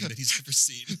climbing that he's ever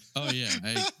seen. Oh, yeah.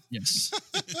 Yes.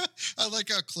 I like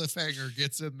how Cliffhanger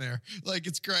gets in there. Like,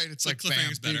 it's great. It's like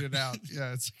Cliffhanger's bam, beat better. it out.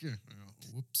 Yeah, it's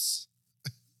whoops.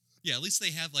 Yeah, at least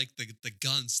they have like the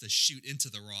guns that shoot into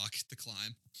the rock to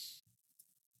climb.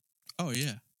 Oh,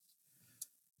 yeah.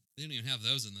 They don't even have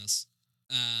those in this.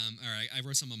 All right, I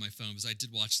wrote some on my phone because I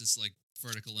did watch this like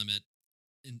Vertical Limit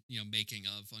making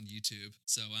of on YouTube.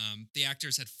 So the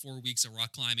actors had 4 weeks of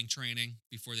rock climbing training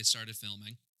before they started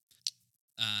filming.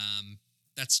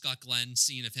 That Scott Glenn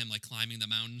scene of him like climbing the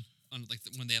mountain on like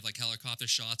when they have like helicopter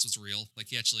shots was real. Like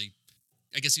he actually,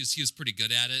 I guess he was pretty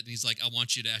good at it. And he's like, I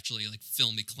want you to actually like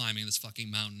film me climbing this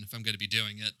fucking mountain if I'm going to be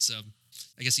doing it. So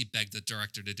I guess he begged the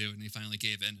director to do it, and he finally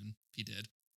gave in, and he did.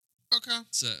 Okay.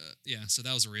 So yeah, so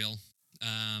that was real.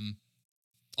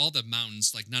 All the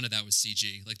mountains, like none of that was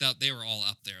CG. Like that, they were all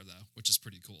up there though, which is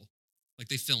pretty cool. Like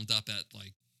they filmed up at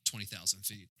like 20,000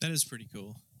 feet. That is pretty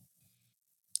cool.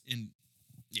 And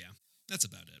yeah, that's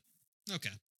about it.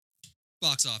 Okay.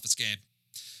 Box office, Gabe.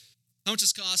 How much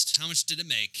does it cost? How much did it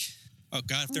make? Oh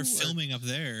God, if they're filming up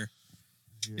there,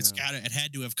 it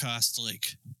had to have cost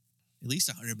like at least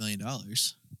 $100 million.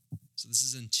 So this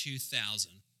is in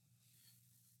 2000.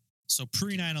 So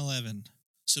pre 9/11.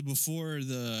 So before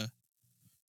the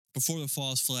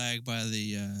false flag by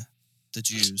the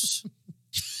Jews.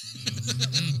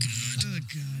 Oh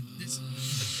God.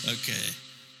 Okay.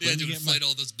 They had to inflate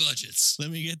all those budgets.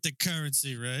 Let me get the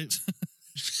currency right.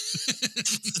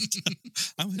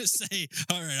 I'm gonna say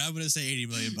 $80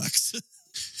 million.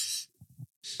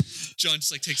 John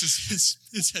just like takes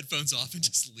his headphones off and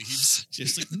just leaves.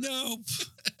 Just like, nope.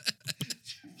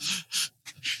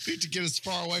 Need to get as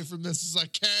far away from this as I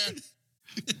can.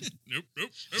 Nope.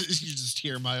 You just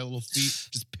hear my little feet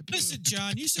just Listen,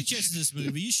 John, you suggested this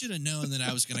movie. You should have known that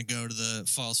I was going to go to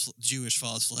the Jewish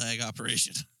false flag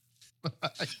operation.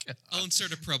 I'll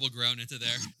insert a Preble groan into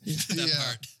there. Yeah. That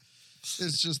part.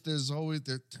 It's just there's always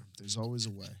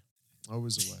a way.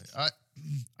 Always a way.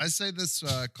 I say this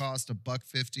cost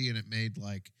 $150 and it made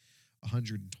like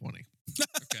 120.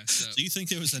 Okay, so So you think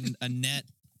there was a net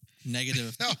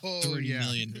negative Oh 30 yeah,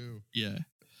 million? no. Yeah.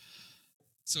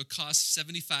 so it cost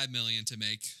 $75 million to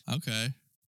make, Okay.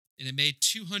 and it made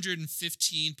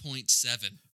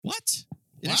 215.7. What?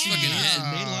 It Wow. actually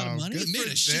made a lot of money. Good It made for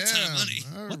a shit ton of them. money.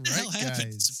 All What the right, hell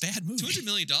happened? guys. It's a bad movie. $200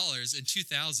 million in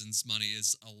 2000s money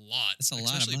is a lot. That's a lot of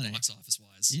especially money. box office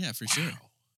wise. Yeah, for sure.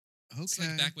 Okay. It's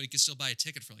like back when you could still buy a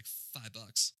ticket for like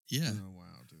 $5. Yeah. Oh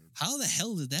wow, dude. How the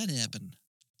hell did that happen?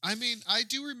 I mean, I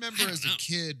do remember I don't as know. a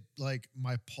kid, like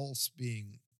my pulse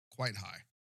being quite high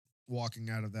walking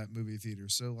out of that movie theater.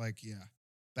 So, like, yeah,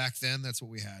 back then, that's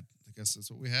what we had. I guess that's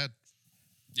what we had.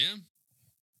 Yeah.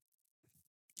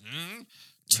 I don't know.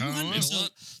 200. Made a So,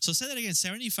 lot. so say that again.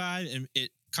 75, and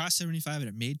it cost 75, and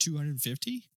it made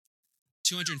 250.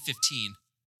 215.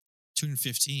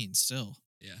 215 still.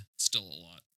 Yeah, still a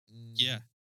lot. Yeah.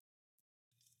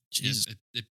 Jesus.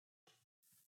 Yeah, it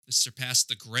surpassed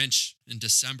The Grinch in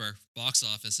December box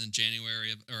office in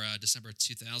January or December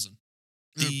 2000.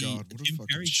 Oh The God, what a Jim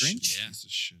fucking Carrey shit Grinch? Yeah. piece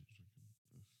of shit.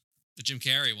 The Jim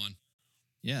Carrey one.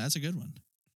 Yeah, that's a good one.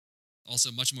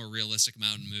 Also, much more realistic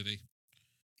mountain movie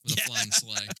with Yeah. a flying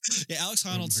sleigh. Yeah, Alex Oh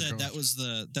Honnold my said God.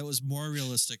 that was more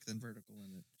realistic than Vertical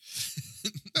Limit.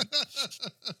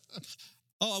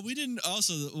 Oh, we didn't.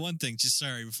 Also, one thing. Just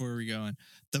sorry before we go on.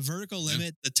 The Vertical Yeah.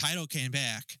 Limit. The title came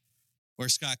back, where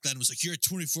Scott Glenn was like, "You're at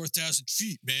 24,000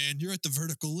 feet, man. You're at the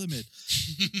vertical limit."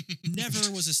 Never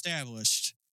was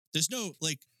established. There's no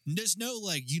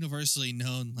universally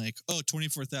known like, oh,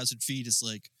 24,000 feet is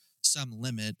like some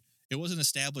limit. It wasn't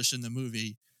established in the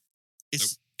movie.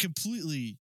 It's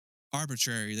completely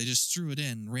arbitrary. They just threw it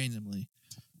in randomly.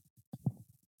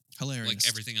 Hilarious. Like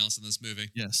everything else in this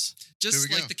movie. Yes. Just There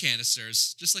we like go. the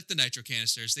canisters, just like the nitro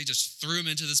canisters. They just threw them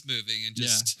into this movie and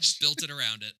just built it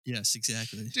around it. Yes,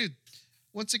 exactly. Dude,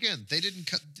 once again, they didn't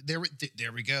cut. There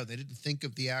we go. They didn't think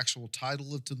of the actual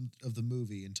title of the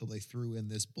movie until they threw in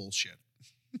this bullshit.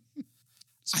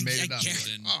 Just made it up.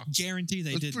 guarantee- Oh, Guarantee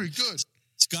they that's did. pretty good.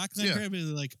 Scott Glenn Yeah.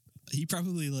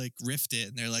 probably riffed it,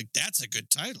 and they're like, "That's a good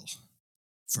title,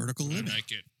 Vertical I Limit."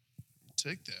 like it.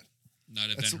 Take that. Not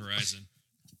That's Event a- Horizon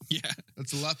Yeah,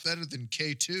 That's a lot better than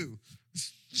K2.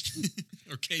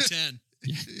 or K10.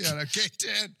 Yeah, no,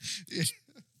 K10. Yeah.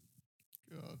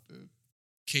 God, dude.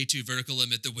 K2 Vertical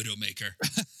Limit, the Widowmaker.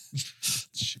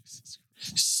 Jesus.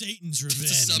 Satan's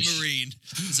Revenge. It's a submarine.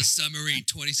 It's a submarine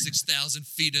 26,000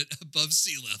 feet above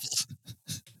sea level.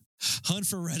 Hunt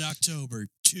for Red October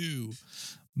 2.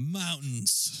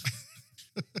 Mountains.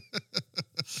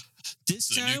 This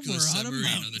The time nuclear we're on a submarine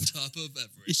mountain. on the top of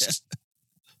Everest.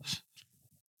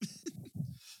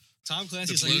 Tom If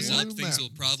Clancy's it like, blows "Yeah, up, no things matter." will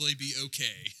probably be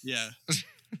okay. yeah.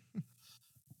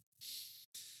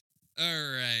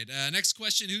 All right. Next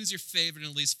question. Who's your favorite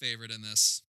and least favorite in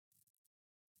this?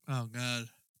 Oh God.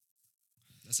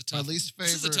 That's a My tough least one.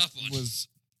 This is a favorite tough one.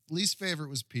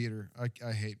 was Peter.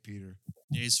 I hate Peter.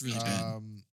 Yeah, it's really bad.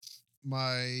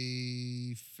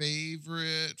 My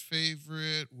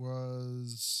favorite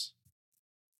was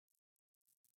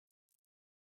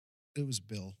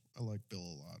Bill. I like Bill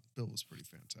a lot. Bill was pretty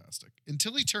fantastic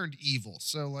until he turned evil.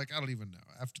 So like I don't even know.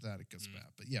 After that it gets bad.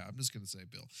 But yeah, I'm just gonna say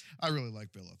Bill. I really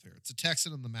like Bill up here. It's a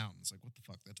Texan in the mountains. Like what the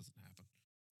fuck? That doesn't happen.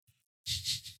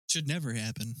 Should never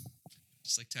happen.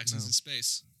 Just like Texans No. in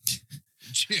space.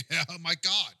 Yeah. Oh my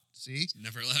God. See?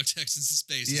 Never allow Texans in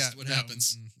space. This is what no,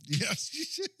 happens.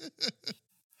 Yes.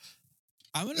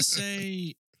 I'm gonna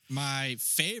say my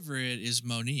favorite is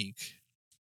Monique.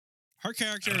 Her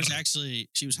character is actually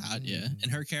she was hot, yeah,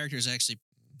 and her character is actually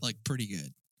like pretty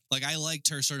good. Like I liked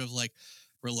her sort of like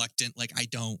reluctant, like I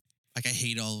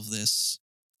hate all of this.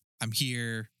 I'm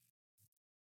here.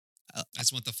 I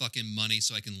just want the fucking money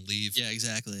so I can leave. Yeah,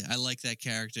 exactly. I like that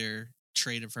character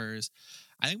trait of hers.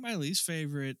 I think my least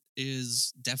favorite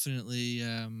is definitely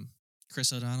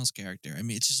Chris O'Donnell's character. I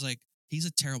mean, it's just like he's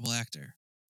a terrible actor.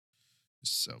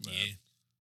 So bad. Yeah.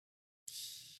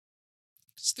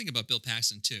 Just think about Bill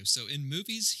Paxton too. So in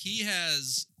movies, he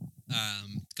has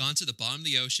gone to the bottom of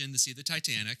the ocean to see the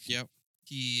Titanic. Yep.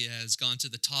 He has gone to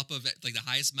the top of like the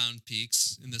highest mountain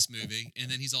peaks in this movie, and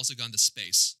then he's also gone to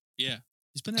space. Yeah.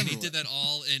 He's been And everywhere. he did that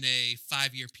all in a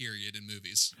 5-year period in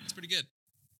movies. It's pretty good.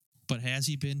 But has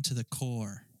he been to the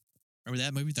core? Remember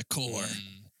that movie, The Core?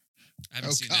 I haven't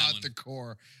Oh seen that God, one. the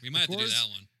core. We might have to do Core's- that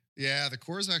one. Yeah, the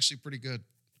core is actually pretty good.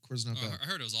 The core's not Oh, bad. I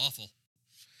heard it was awful.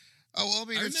 Oh well, I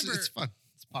mean, I it's remember- fun.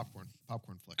 It's popcorn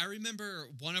flick. I remember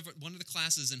one of the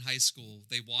classes in high school.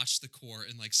 They watched the core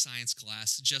in like science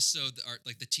class just so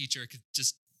the teacher could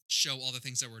just show all the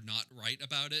things that were not right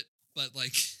about it. But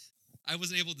like, I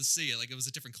wasn't able to see it. Like, it was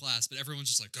a different class. But everyone's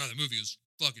just like, "God, the movie was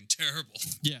fucking terrible."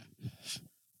 Yeah.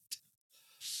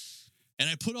 And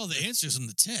I put all the answers on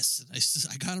the test, and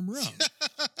I got them wrong.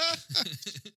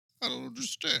 I don't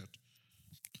understand.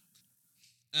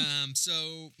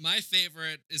 So my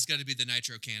favorite is going to be the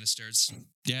nitro canisters.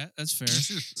 Yeah, that's fair.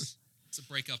 It's a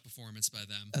breakout performance by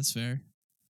them. That's fair.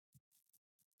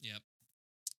 Yep.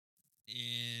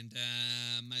 And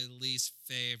my least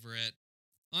favorite,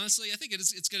 honestly, I think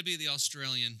it's going to be the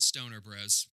Australian Stoner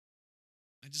Bros.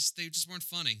 They just weren't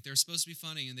funny. They were supposed to be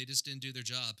funny, and they just didn't do their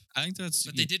job. I think that's.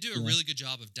 But they did do a really good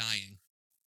job of dying.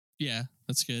 Yeah,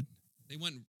 that's good. They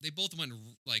both went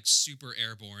like super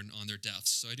airborne on their deaths,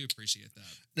 so I do appreciate that.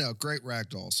 No, great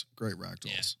ragdolls. Great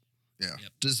ragdolls. Yeah.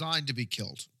 Yep. Designed to be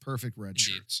killed. Perfect red Indeed.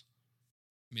 shirts.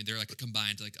 I mean, they're like a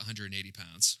combined like 180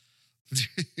 pounds.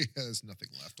 Yeah, there's nothing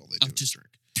left. All they do is just drink.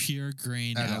 Pure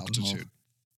grain At alcohol. altitude.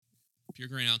 Pure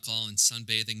grain alcohol and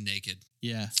sunbathing naked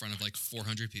Yeah. in front of like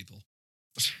 400 people.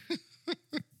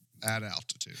 At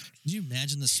altitude. Can you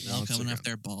imagine the smell Once coming again. off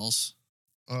their balls?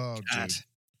 Oh, God. dude.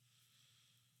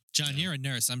 John, you're a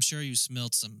nurse. I'm sure you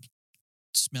smelled some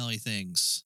smelly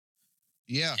things.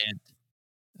 Yeah. And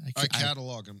I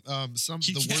catalog them.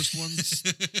 The worst ones.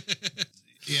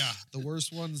 Yeah, the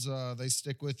worst ones. They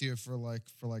stick with you for like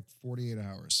 48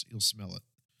 hours. You'll smell it.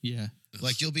 Yeah.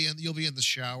 Like you'll be in the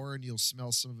shower and you'll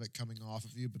smell some of it coming off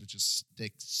of you, but it just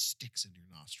sticks in your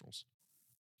nostrils.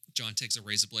 John takes a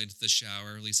razor blade into the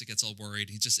shower. Lisa gets all worried.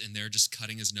 He's just in there, just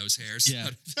cutting his nose hairs.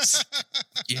 Yeah.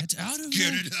 Get out of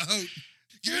Get there. it out.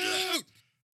 Get it out.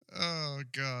 Oh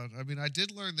God! I mean, I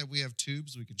did learn that we have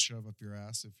tubes we can shove up your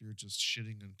ass if you're just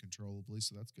shitting uncontrollably.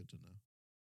 So that's good to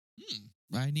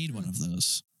know. I need one of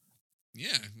those. Yeah.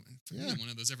 Yeah. Yeah. One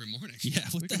of those every morning. Yeah.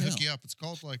 What We the can hell? hook you up. It's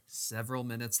called like Several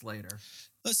minutes later.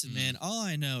 Listen, man, all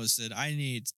I know is that I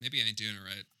need Maybe I ain't doing it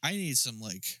right. some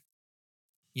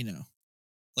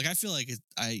I feel like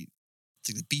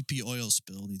the BP oil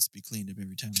spill needs to be cleaned up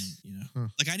every time. Huh.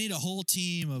 Like I need a whole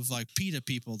team of like PETA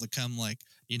people to come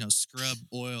scrub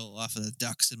oil off of the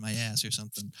ducts in my ass or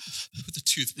something. With the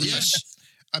toothbrush. Yeah.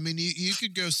 I mean, you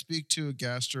could go speak to a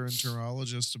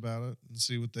gastroenterologist about it and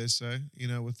see what they say.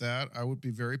 With that, I would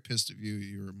be very pissed if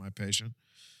you were my patient.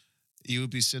 You would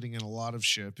be sitting in a lot of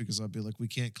shit because I'd be like, we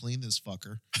can't clean this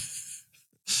fucker.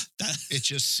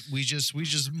 We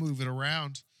just move it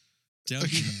around.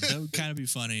 That would kind of be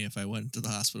funny if I went to the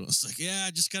hospital. It's like, yeah,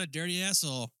 I just got a dirty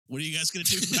asshole. What are you guys gonna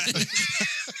do about it?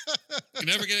 You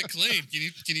never get it clean.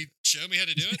 Can you show me how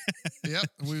to do it? Yep,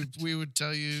 we would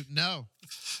tell you no.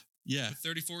 Yeah,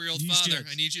 34-year-old You father, should.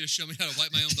 I need you to show me how to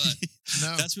wipe my own butt.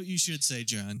 No. that's what you should say,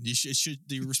 John.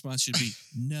 The response should be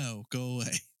no, go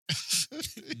away.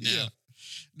 No.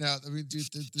 Now, I mean, dude,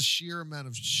 the sheer amount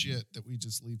of shit that we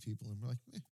just leave people in, we're like,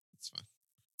 it's fine.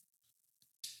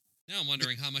 Now I'm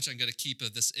wondering how much I'm going to keep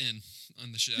of this in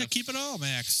on the show. Yeah, keep it all,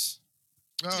 Max.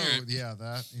 Oh, Alright. yeah,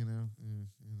 that,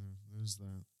 there's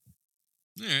that.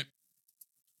 All right.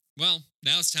 Well,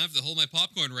 now it's time for the Hold My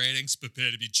Popcorn ratings. Prepare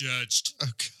to be judged. Oh,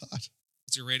 God.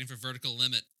 What's your rating for Vertical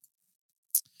Limit?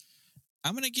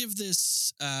 I'm gonna give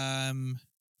this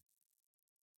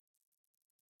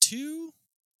two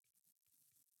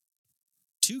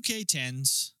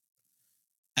K10s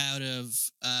out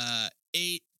of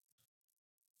 8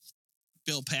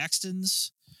 Bill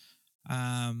Paxtons,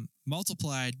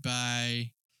 multiplied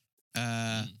by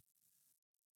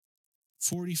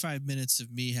 45 minutes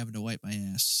of me having to wipe my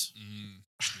ass.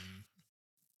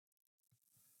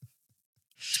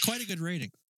 It's quite a good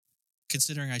rating,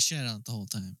 considering I shat on it the whole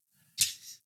time.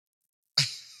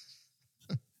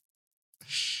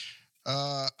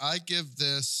 I give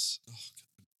this.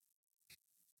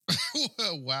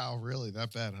 Oh, wow, really?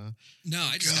 That bad, huh? No,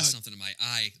 I just got God. something in my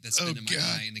eye that's been in my God.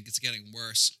 eye, and it's getting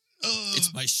worse.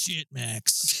 It's my shit,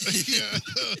 Max. Yeah.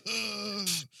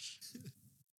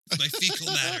 My fecal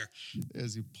matter.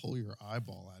 As you pull your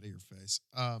eyeball out of your face.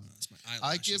 It's my I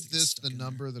eyelashes give that get this stuck the in there.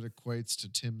 number that equates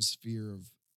to Tim's fear of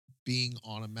being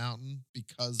on a mountain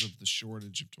because of the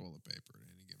shortage of toilet paper at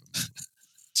any given moment.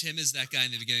 Tim is that guy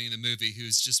in the beginning of the movie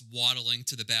who's just waddling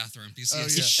to the bathroom because he Oh,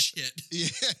 has yeah. shit. Yeah,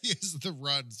 he has the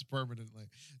runs permanently.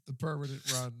 The permanent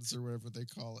runs or whatever they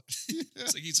call it.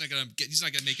 It's like he's not gonna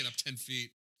make it up 10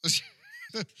 feet.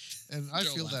 And I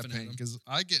They're feel that laughing at pain him. because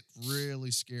I get really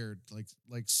scared. Like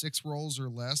 6 rolls or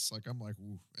less, like I'm like,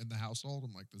 ooh, in the household,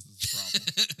 I'm like, this is a problem.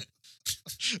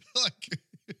 Like,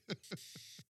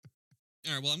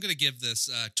 All right, well, I'm gonna give this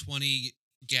 20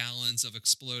 gallons of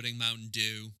exploding Mountain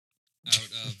Dew out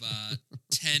of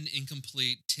 10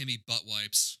 incomplete Timmy butt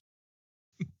wipes.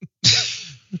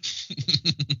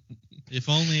 If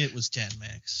only it was 10,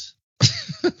 Max.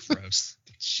 Gross.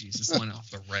 Jesus, went off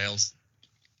the rails.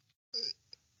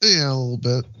 Yeah, a little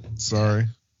bit. Sorry.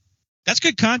 That's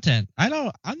good content. I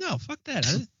know. Fuck that.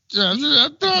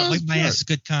 Like my ass is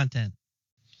good content.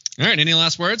 All right. Any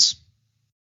last words?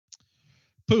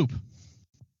 Poop.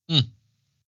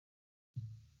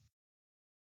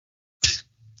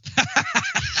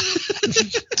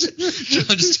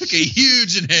 John just took a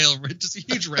huge inhale, just a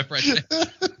huge rip right there.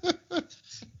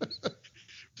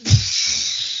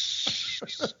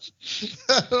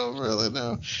 I don't really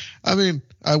know. I mean,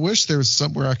 I wish there was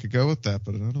somewhere I could go with that,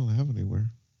 but I don't have anywhere.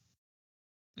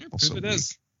 Yeah, Also it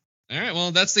is. All right.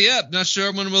 Well, that's the app. Not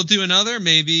sure when we'll do another.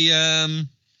 Maybe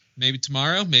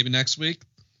tomorrow. Maybe next week.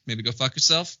 Maybe go fuck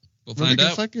yourself. We'll Maybe find go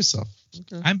out. fuck yourself.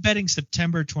 Okay. I'm betting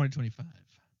September 2025.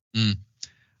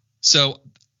 So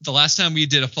the last time we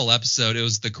did a full episode, it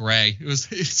was the gray.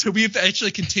 So we've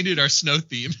actually continued our snow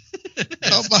theme.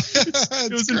 Oh my,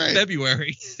 It was in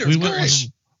February.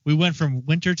 We went from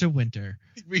winter to winter.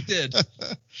 We did.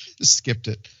 Just skipped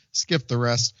it. Skipped the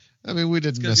rest. I mean, we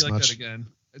didn't It's miss gonna be like much. that again.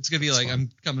 It's gonna be like fun. I'm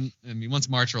coming. I mean, once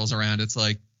March rolls around, it's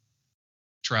like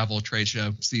travel trade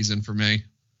show season for me.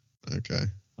 Okay.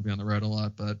 I'll be on the road a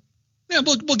lot, but yeah,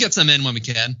 we'll get some in when we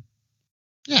can.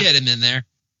 Yeah. Get him in there.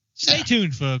 Stay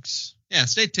tuned, folks. Yeah,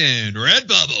 stay tuned. Red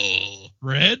Bubble.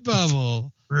 Red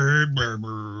Bubble. Red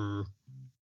Bubble.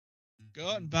 Go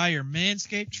out and buy your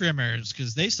Manscaped trimmers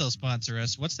because they still sponsor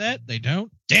us. What's that? They don't?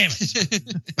 Damn it.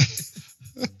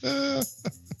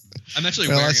 I'm actually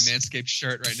Well, wearing a that's- Manscaped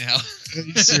shirt right now. Are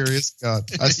you serious? God,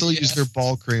 I still use their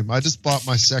ball cream. I just bought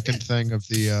my second thing of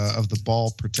the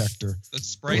ball protector. The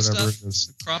spray whatever stuff? it is.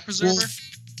 The crop preserver? Well,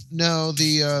 no,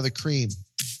 the cream.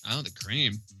 Oh, the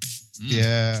cream.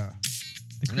 Yeah.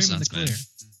 The cream and the Renaissance man. clear.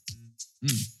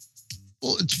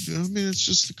 Well, it's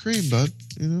just the cream, bud.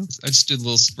 You know. I just did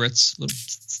little spritz.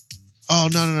 Oh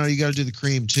no! You got to do the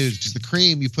cream too, because the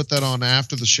cream you put that on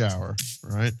after the shower,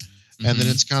 right? And then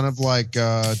it's kind of like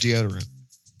deodorant,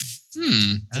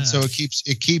 and so it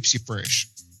keeps you fresh.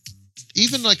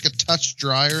 Even like a touch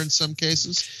drier in some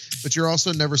cases, but you're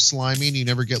also never slimy, and you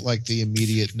never get like the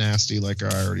immediate nasty, like, oh,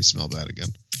 I already smell bad again.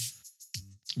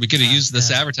 We could have used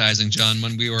this advertising, John,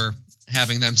 when we were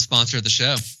having them sponsor the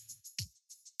show.